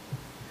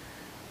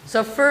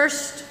 So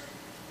first,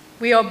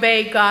 we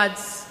obey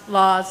God's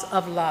laws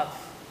of love.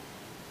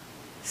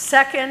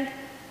 Second,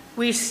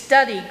 we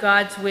study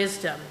God's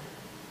wisdom.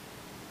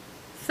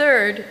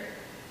 Third,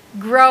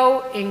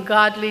 grow in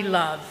godly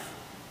love.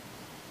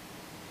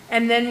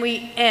 And then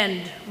we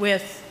end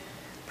with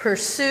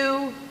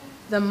pursue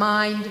the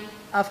mind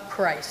of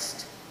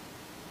Christ.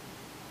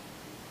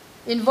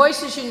 In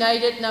Voices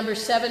United, number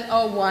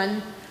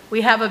 701,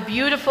 we have a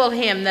beautiful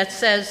hymn that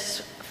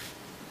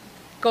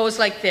goes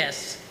like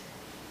this.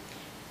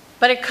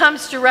 But it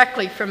comes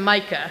directly from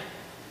Micah,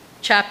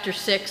 chapter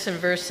 6 and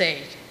verse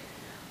 8.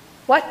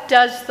 What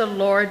does the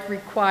Lord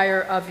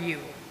require of you?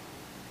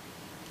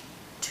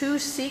 To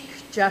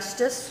seek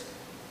justice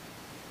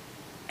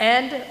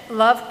and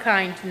love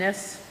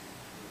kindness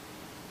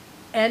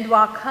and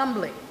walk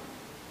humbly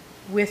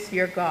with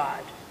your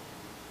God.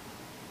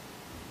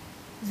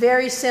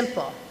 Very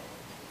simple.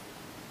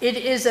 It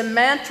is a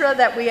mantra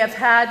that we have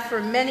had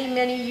for many,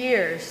 many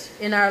years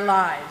in our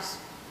lives.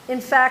 In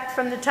fact,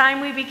 from the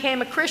time we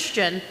became a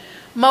Christian,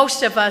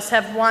 most of us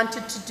have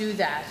wanted to do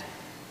that.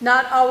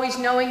 Not always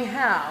knowing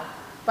how,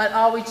 but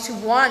always to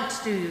want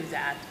to do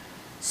that.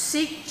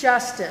 Seek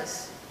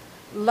justice,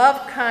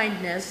 love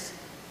kindness,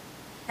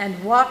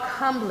 and walk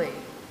humbly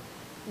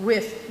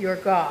with your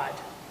God.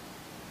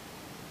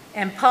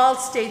 And Paul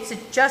states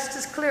it just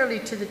as clearly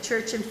to the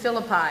church in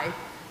Philippi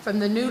from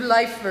the New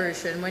Life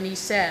Version when he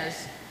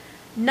says,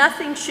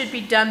 nothing should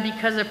be done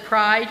because of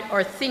pride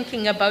or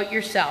thinking about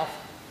yourself.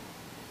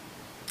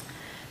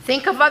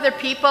 Think of other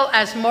people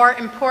as more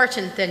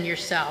important than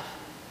yourself.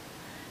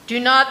 Do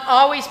not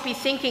always be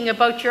thinking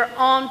about your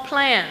own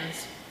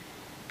plans.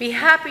 Be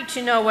happy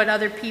to know what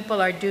other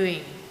people are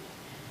doing.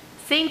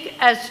 Think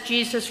as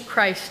Jesus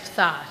Christ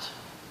thought.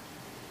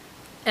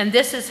 And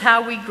this is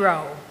how we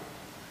grow.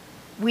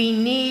 We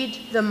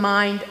need the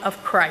mind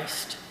of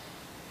Christ.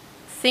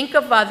 Think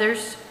of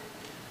others,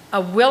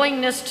 a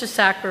willingness to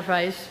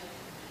sacrifice,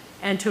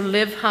 and to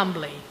live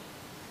humbly.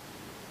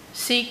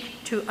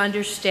 Seek to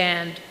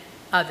understand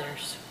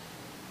others.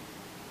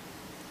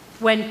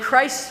 When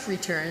Christ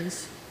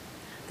returns,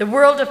 the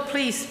world of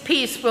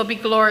peace will be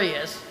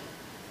glorious.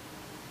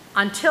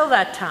 Until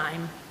that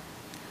time,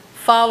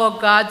 follow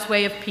God's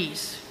way of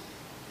peace.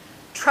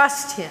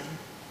 Trust him,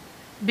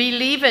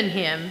 believe in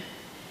him,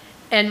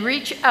 and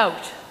reach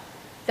out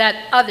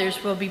that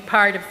others will be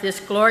part of this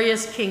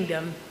glorious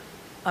kingdom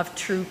of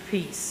true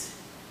peace.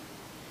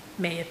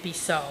 May it be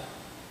so.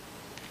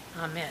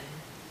 Amen.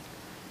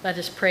 Let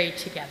us pray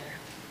together.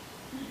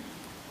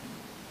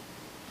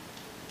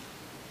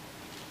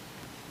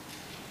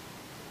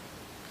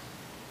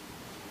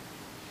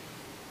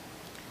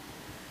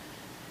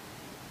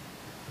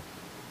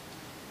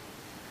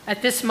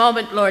 At this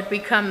moment, Lord, we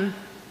come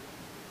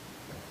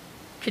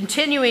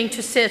continuing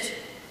to sit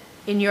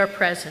in your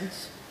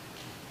presence.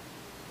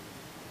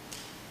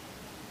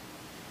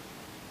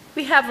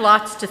 We have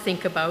lots to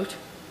think about.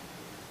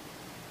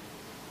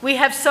 We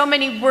have so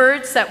many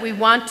words that we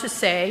want to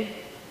say.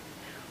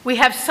 We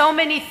have so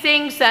many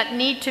things that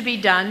need to be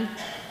done,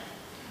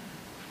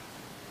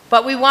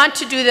 but we want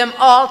to do them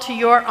all to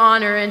your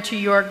honor and to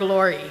your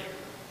glory.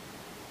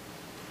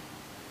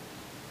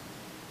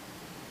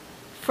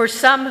 For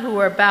some who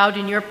are bowed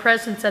in your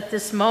presence at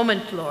this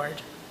moment,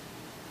 Lord,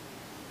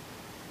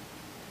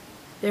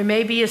 there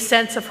may be a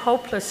sense of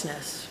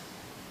hopelessness.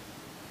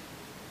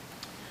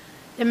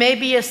 There may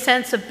be a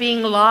sense of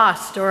being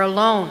lost or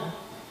alone.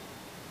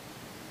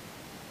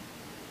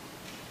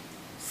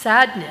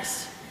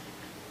 Sadness.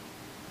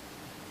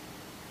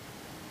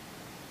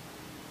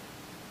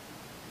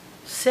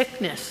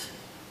 Sickness.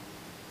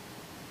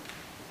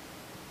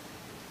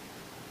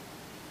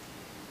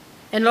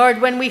 And Lord,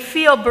 when we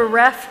feel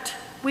bereft,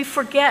 we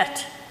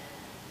forget.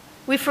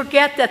 We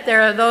forget that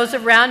there are those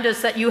around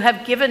us that you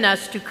have given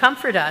us to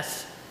comfort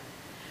us.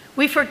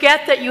 We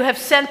forget that you have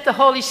sent the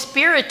Holy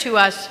Spirit to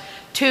us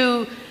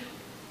to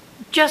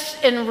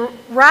just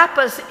wrap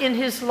us in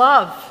his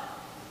love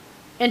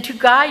and to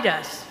guide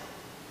us.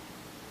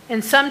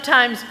 And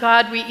sometimes,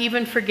 God, we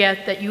even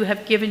forget that you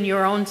have given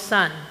your own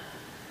Son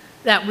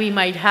that we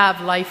might have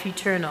life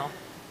eternal.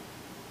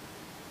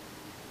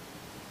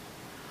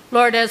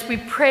 Lord, as we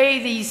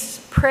pray these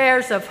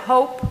prayers of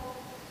hope,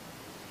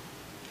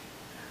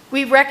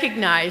 we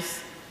recognize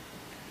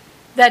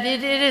that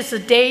it is a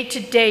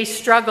day-to-day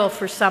struggle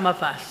for some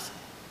of us.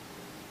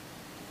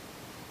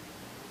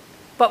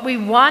 But we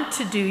want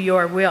to do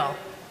your will.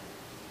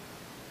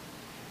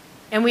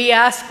 And we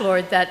ask,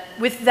 Lord, that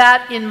with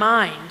that in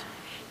mind,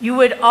 you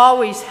would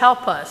always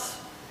help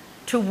us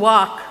to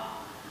walk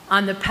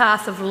on the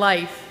path of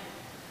life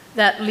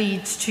that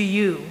leads to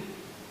you.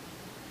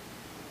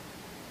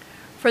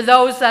 For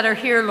those that are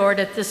here, Lord,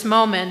 at this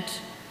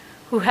moment,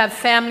 who have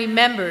family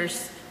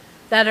members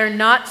that are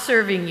not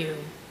serving you,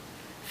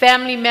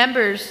 family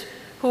members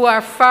who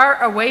are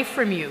far away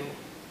from you,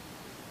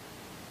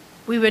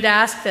 we would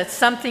ask that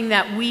something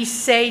that we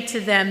say to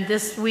them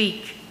this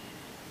week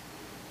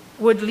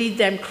would lead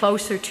them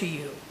closer to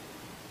you.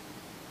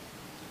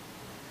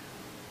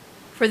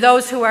 For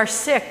those who are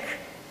sick,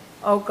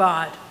 oh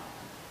God,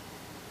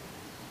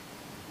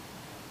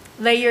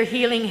 lay your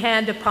healing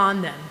hand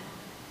upon them.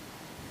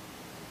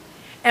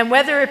 And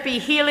whether it be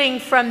healing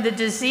from the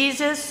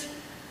diseases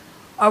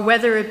or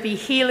whether it be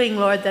healing,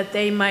 Lord, that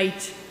they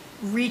might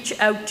reach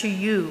out to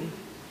you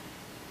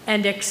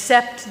and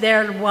accept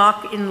their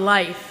walk in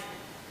life,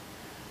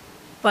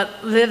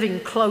 but living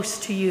close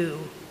to you,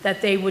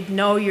 that they would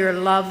know your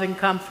love and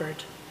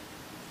comfort.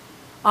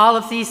 All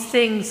of these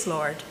things,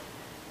 Lord,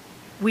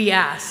 we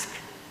ask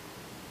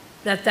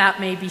that that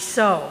may be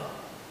so.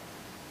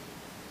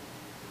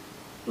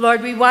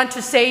 Lord, we want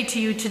to say to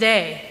you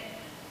today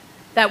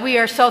that we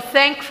are so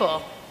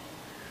thankful.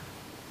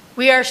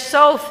 We are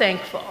so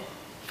thankful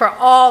for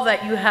all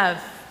that you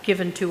have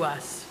given to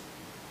us.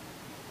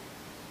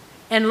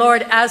 And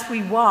Lord, as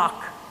we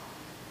walk,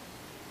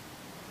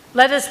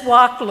 let us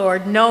walk,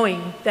 Lord,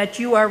 knowing that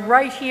you are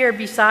right here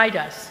beside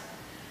us,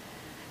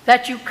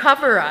 that you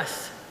cover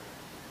us,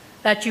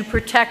 that you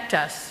protect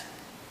us,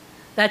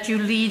 that you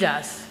lead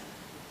us.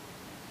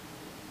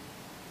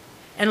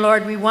 And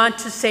Lord, we want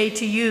to say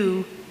to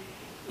you,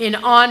 in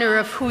honor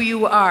of who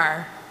you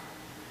are,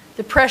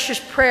 the precious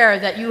prayer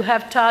that you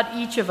have taught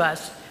each of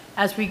us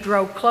as we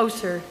grow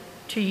closer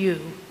to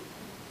you.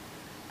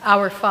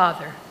 Our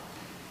Father,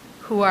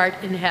 who art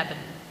in heaven,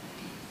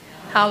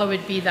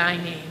 hallowed be thy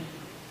name.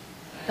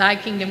 Thy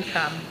kingdom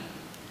come.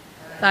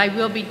 Thy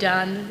will be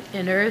done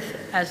in earth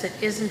as it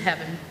is in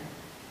heaven.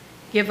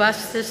 Give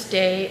us this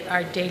day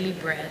our daily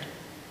bread,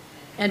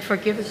 and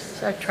forgive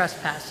us our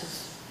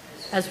trespasses,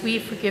 as we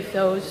forgive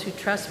those who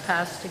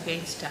trespass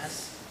against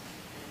us.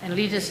 And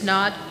lead us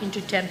not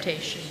into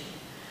temptation,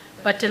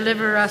 but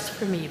deliver us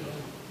from evil.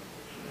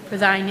 For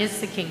thine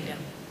is the kingdom,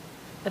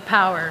 the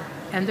power,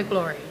 and the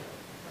glory,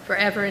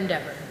 forever and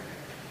ever.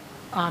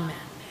 Amen.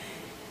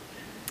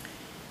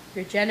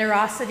 Your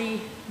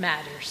generosity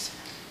matters.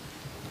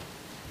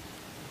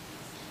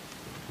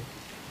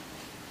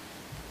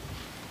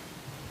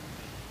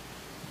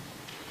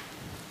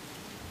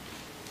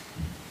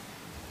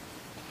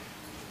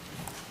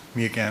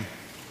 Me again.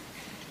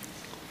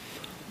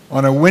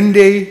 On a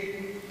windy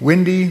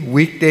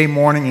weekday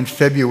morning in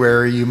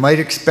February, you might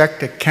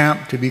expect a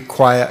camp to be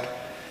quiet,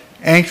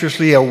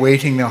 anxiously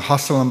awaiting the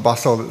hustle and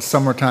bustle that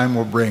summertime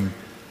will bring.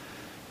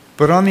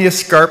 But on the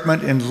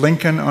escarpment in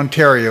Lincoln,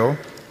 Ontario,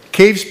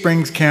 Cave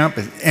Springs Camp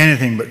is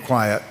anything but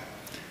quiet.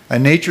 A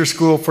nature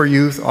school for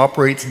youth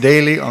operates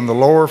daily on the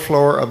lower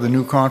floor of the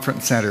new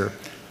conference center.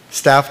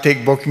 Staff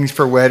take bookings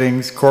for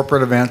weddings,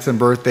 corporate events, and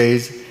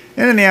birthdays,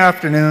 and in the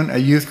afternoon, a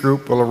youth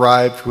group will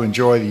arrive to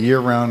enjoy the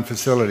year-round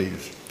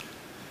facilities.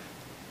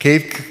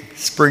 Cave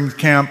Springs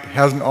Camp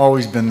hasn't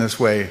always been this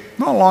way.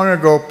 Not long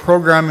ago,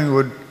 programming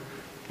would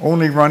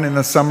only run in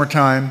the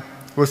summertime,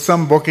 with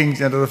some bookings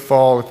into the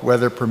fall if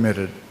weather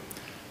permitted.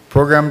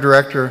 Program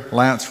Director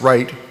Lance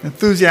Wright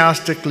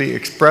enthusiastically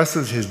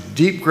expresses his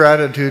deep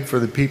gratitude for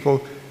the people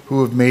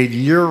who have made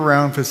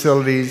year-round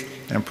facilities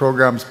and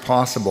programs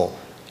possible.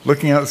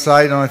 Looking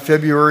outside on a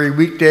February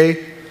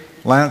weekday,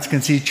 Lance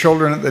can see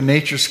children at the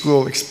nature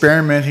school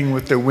experimenting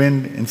with the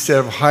wind instead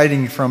of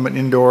hiding from it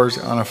indoors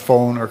on a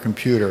phone or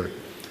computer.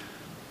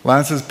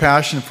 Lance's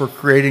passion for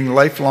creating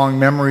lifelong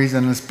memories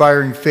and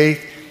inspiring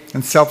faith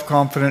and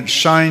self-confidence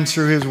shines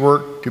through his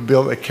work to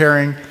build a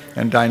caring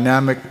and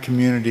dynamic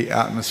community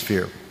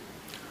atmosphere.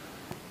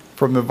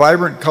 From the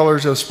vibrant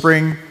colors of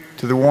spring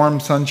to the warm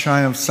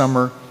sunshine of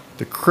summer,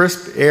 the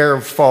crisp air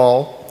of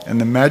fall,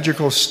 and the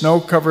magical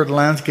snow-covered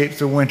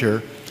landscapes of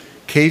winter,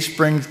 Cave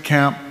Springs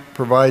Camp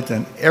provides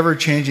an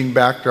ever-changing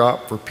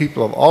backdrop for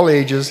people of all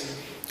ages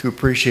to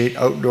appreciate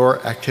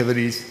outdoor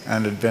activities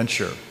and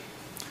adventure.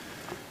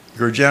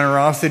 Your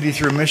generosity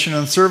through mission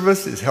and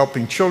service is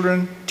helping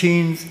children,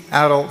 teens,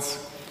 adults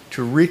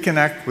to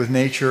reconnect with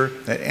nature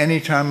at any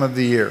time of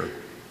the year.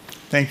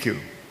 Thank you.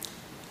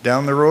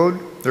 Down the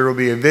road, there will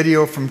be a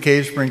video from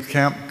Cave Springs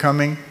Camp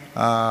coming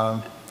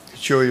to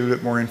show you a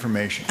bit more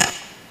information.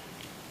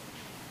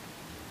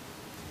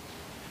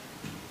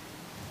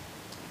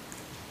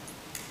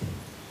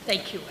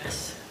 Thank you,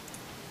 Wes.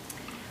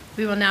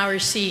 We will now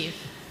receive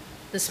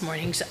this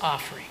morning's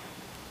offering.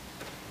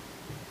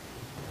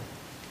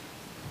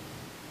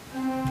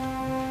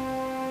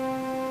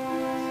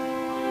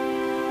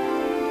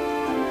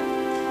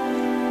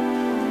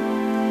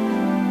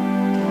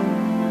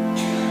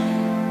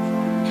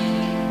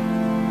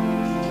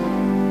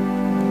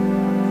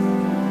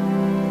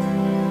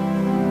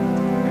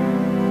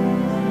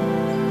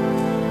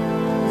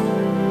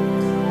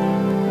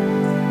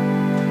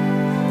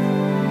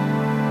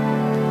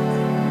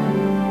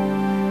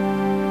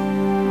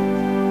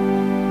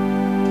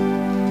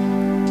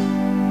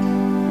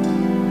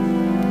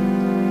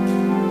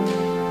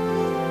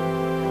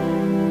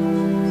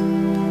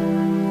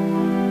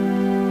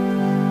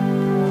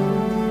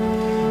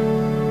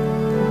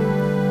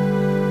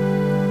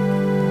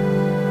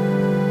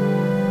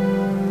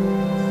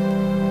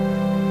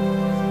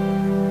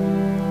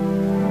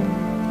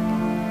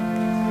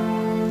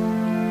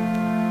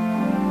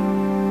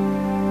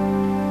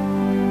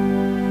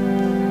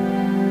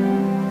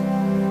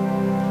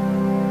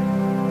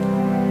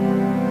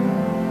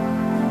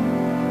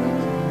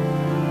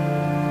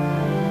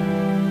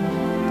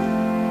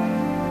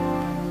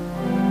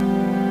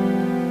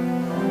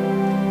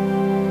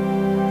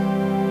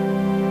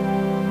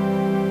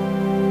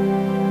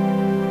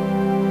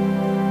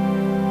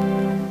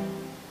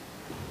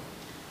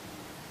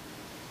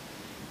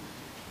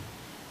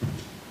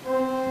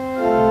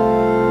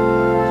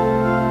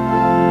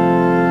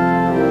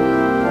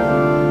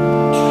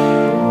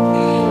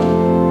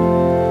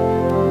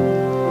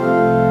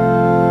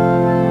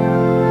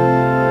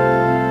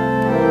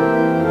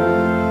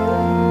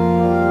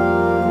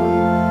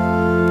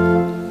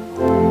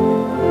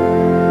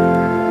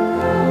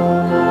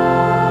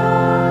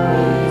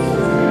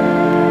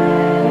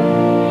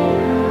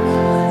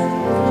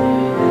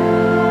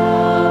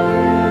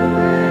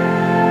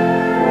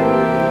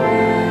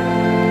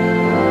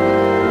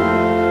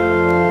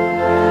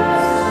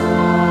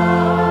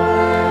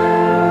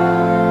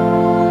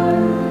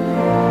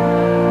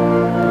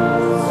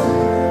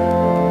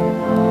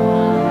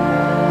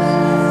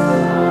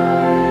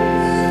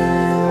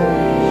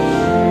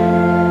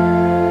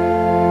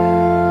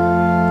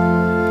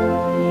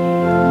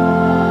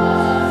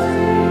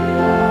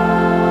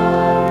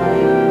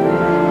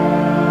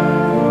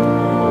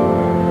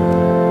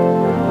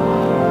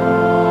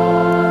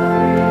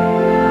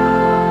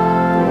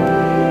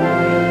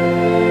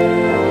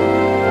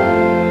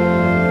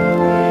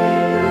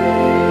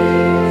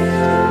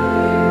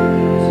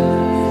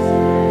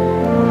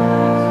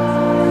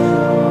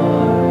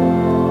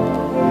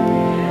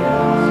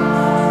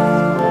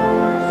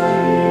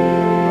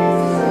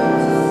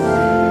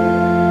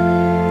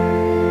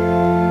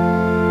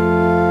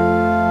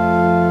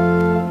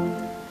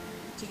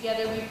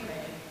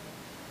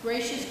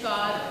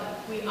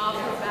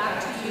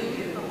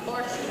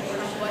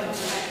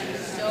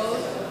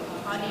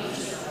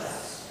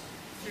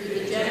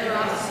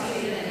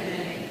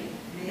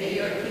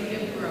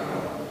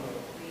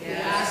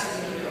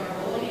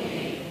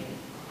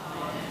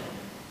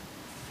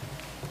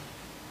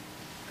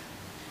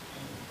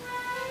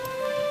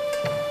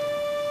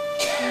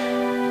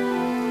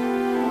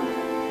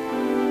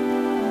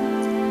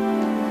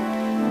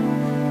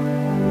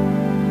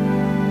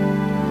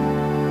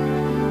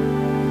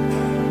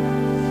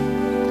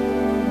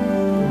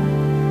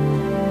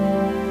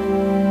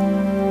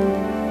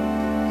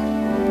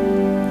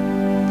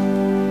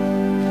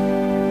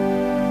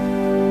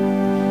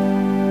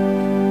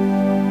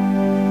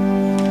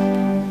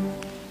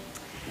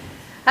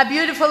 How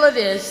beautiful it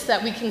is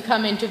that we can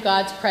come into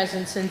God's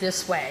presence in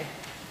this way.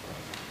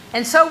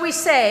 And so we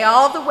say,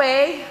 all the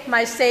way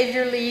my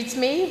Savior leads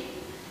me.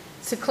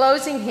 It's a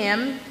closing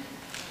hymn.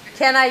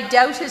 Can I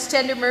doubt his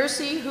tender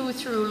mercy, who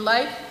through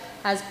life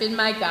has been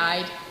my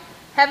guide?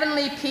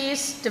 Heavenly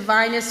peace,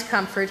 divinest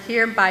comfort,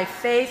 here by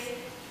faith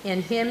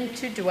in him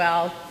to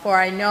dwell. For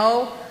I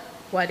know,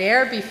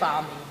 whate'er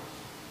befall me,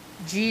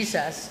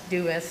 Jesus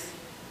doeth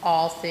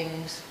all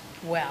things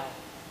well.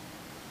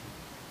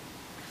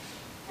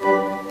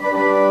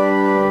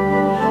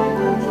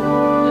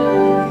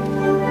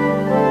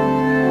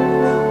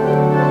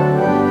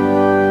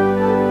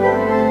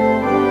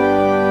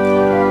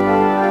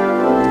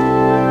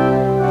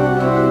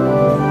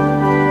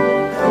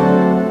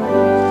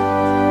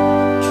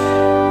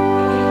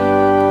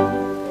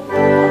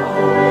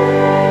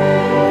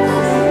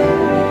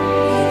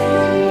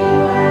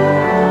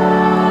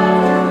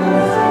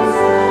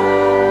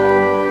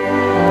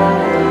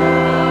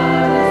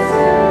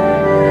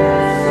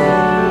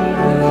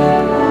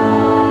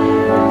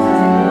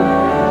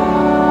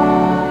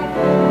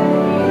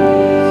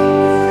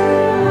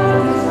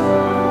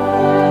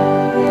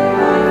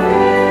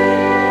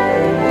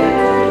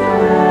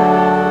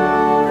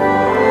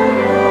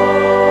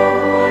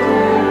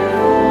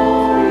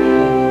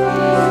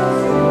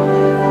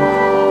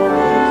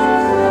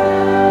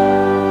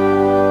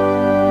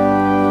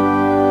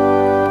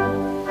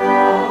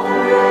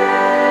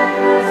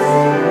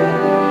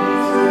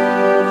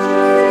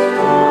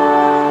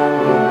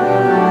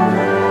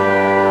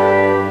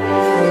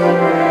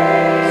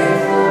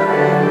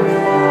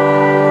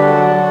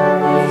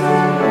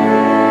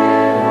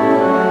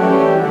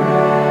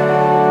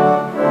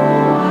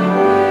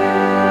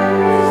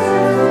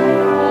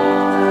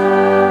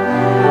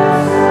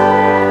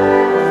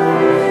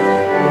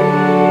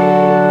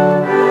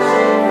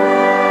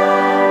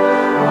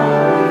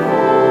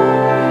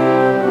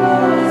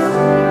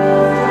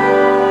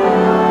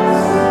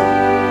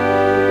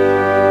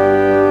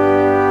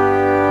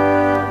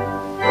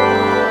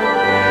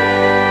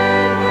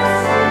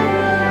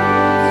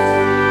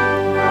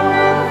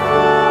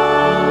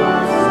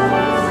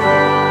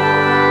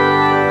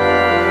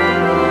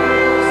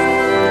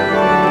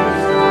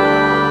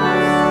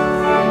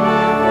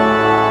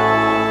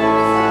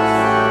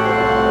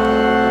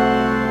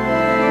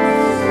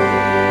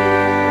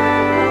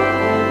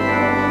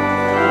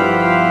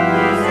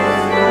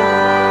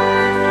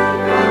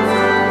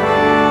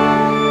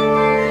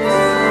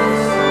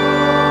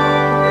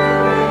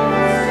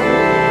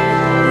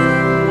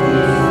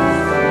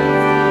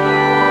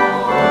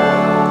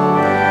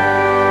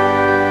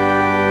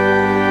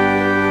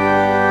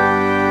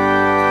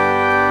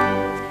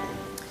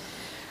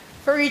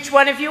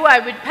 One of you, I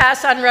would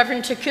pass on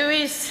Reverend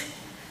Takui's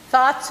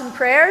thoughts and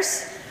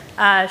prayers.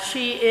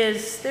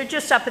 They're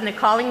just up in the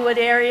Collingwood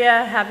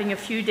area having a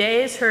few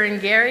days, her and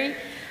Gary.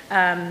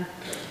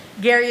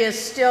 Gary is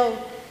still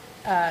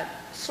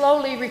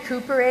slowly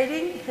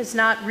recuperating, has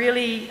not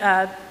really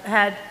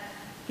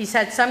he's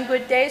had some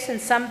good days and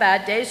some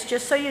bad days,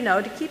 just so you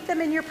know, to keep them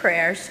in your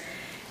prayers.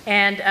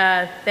 And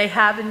they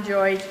have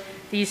enjoyed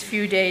these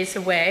few days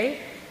away.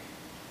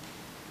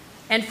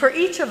 And for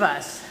each of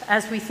us,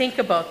 as we think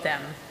about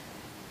them,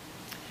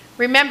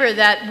 remember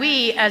that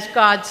we as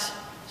God's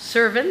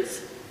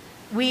servants,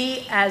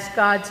 we as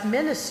God's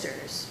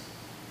ministers,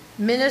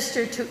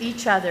 minister to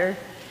each other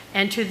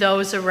and to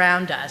those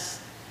around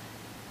us.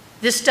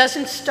 This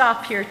doesn't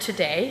stop here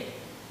today.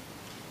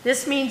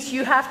 This means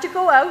you have to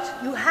go out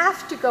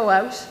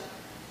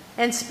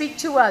and speak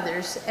to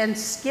others and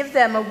give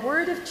them a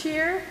word of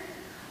cheer.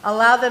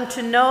 Allow them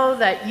to know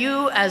that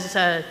you as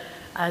a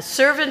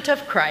servant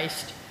of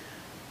Christ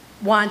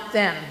want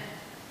them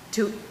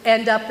to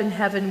end up in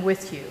heaven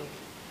with you.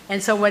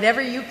 And so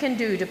whatever you can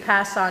do to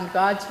pass on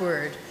God's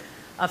word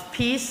of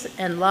peace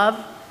and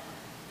love,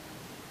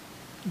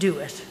 do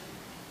it.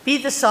 Be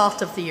the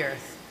salt of the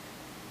earth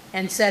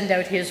and send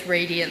out his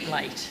radiant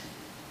light.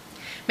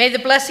 May the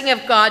blessing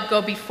of God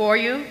go before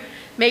you.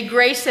 May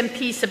grace and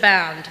peace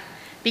abound.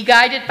 Be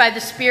guided by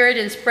the Spirit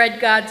and spread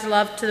God's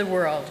love to the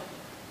world.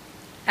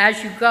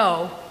 As you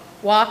go,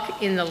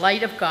 walk in the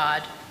light of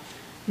God.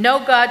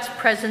 Know God's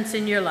presence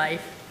in your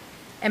life.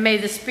 And may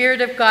the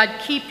Spirit of God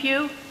keep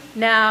you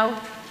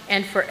now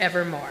and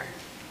forevermore.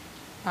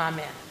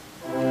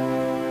 Amen.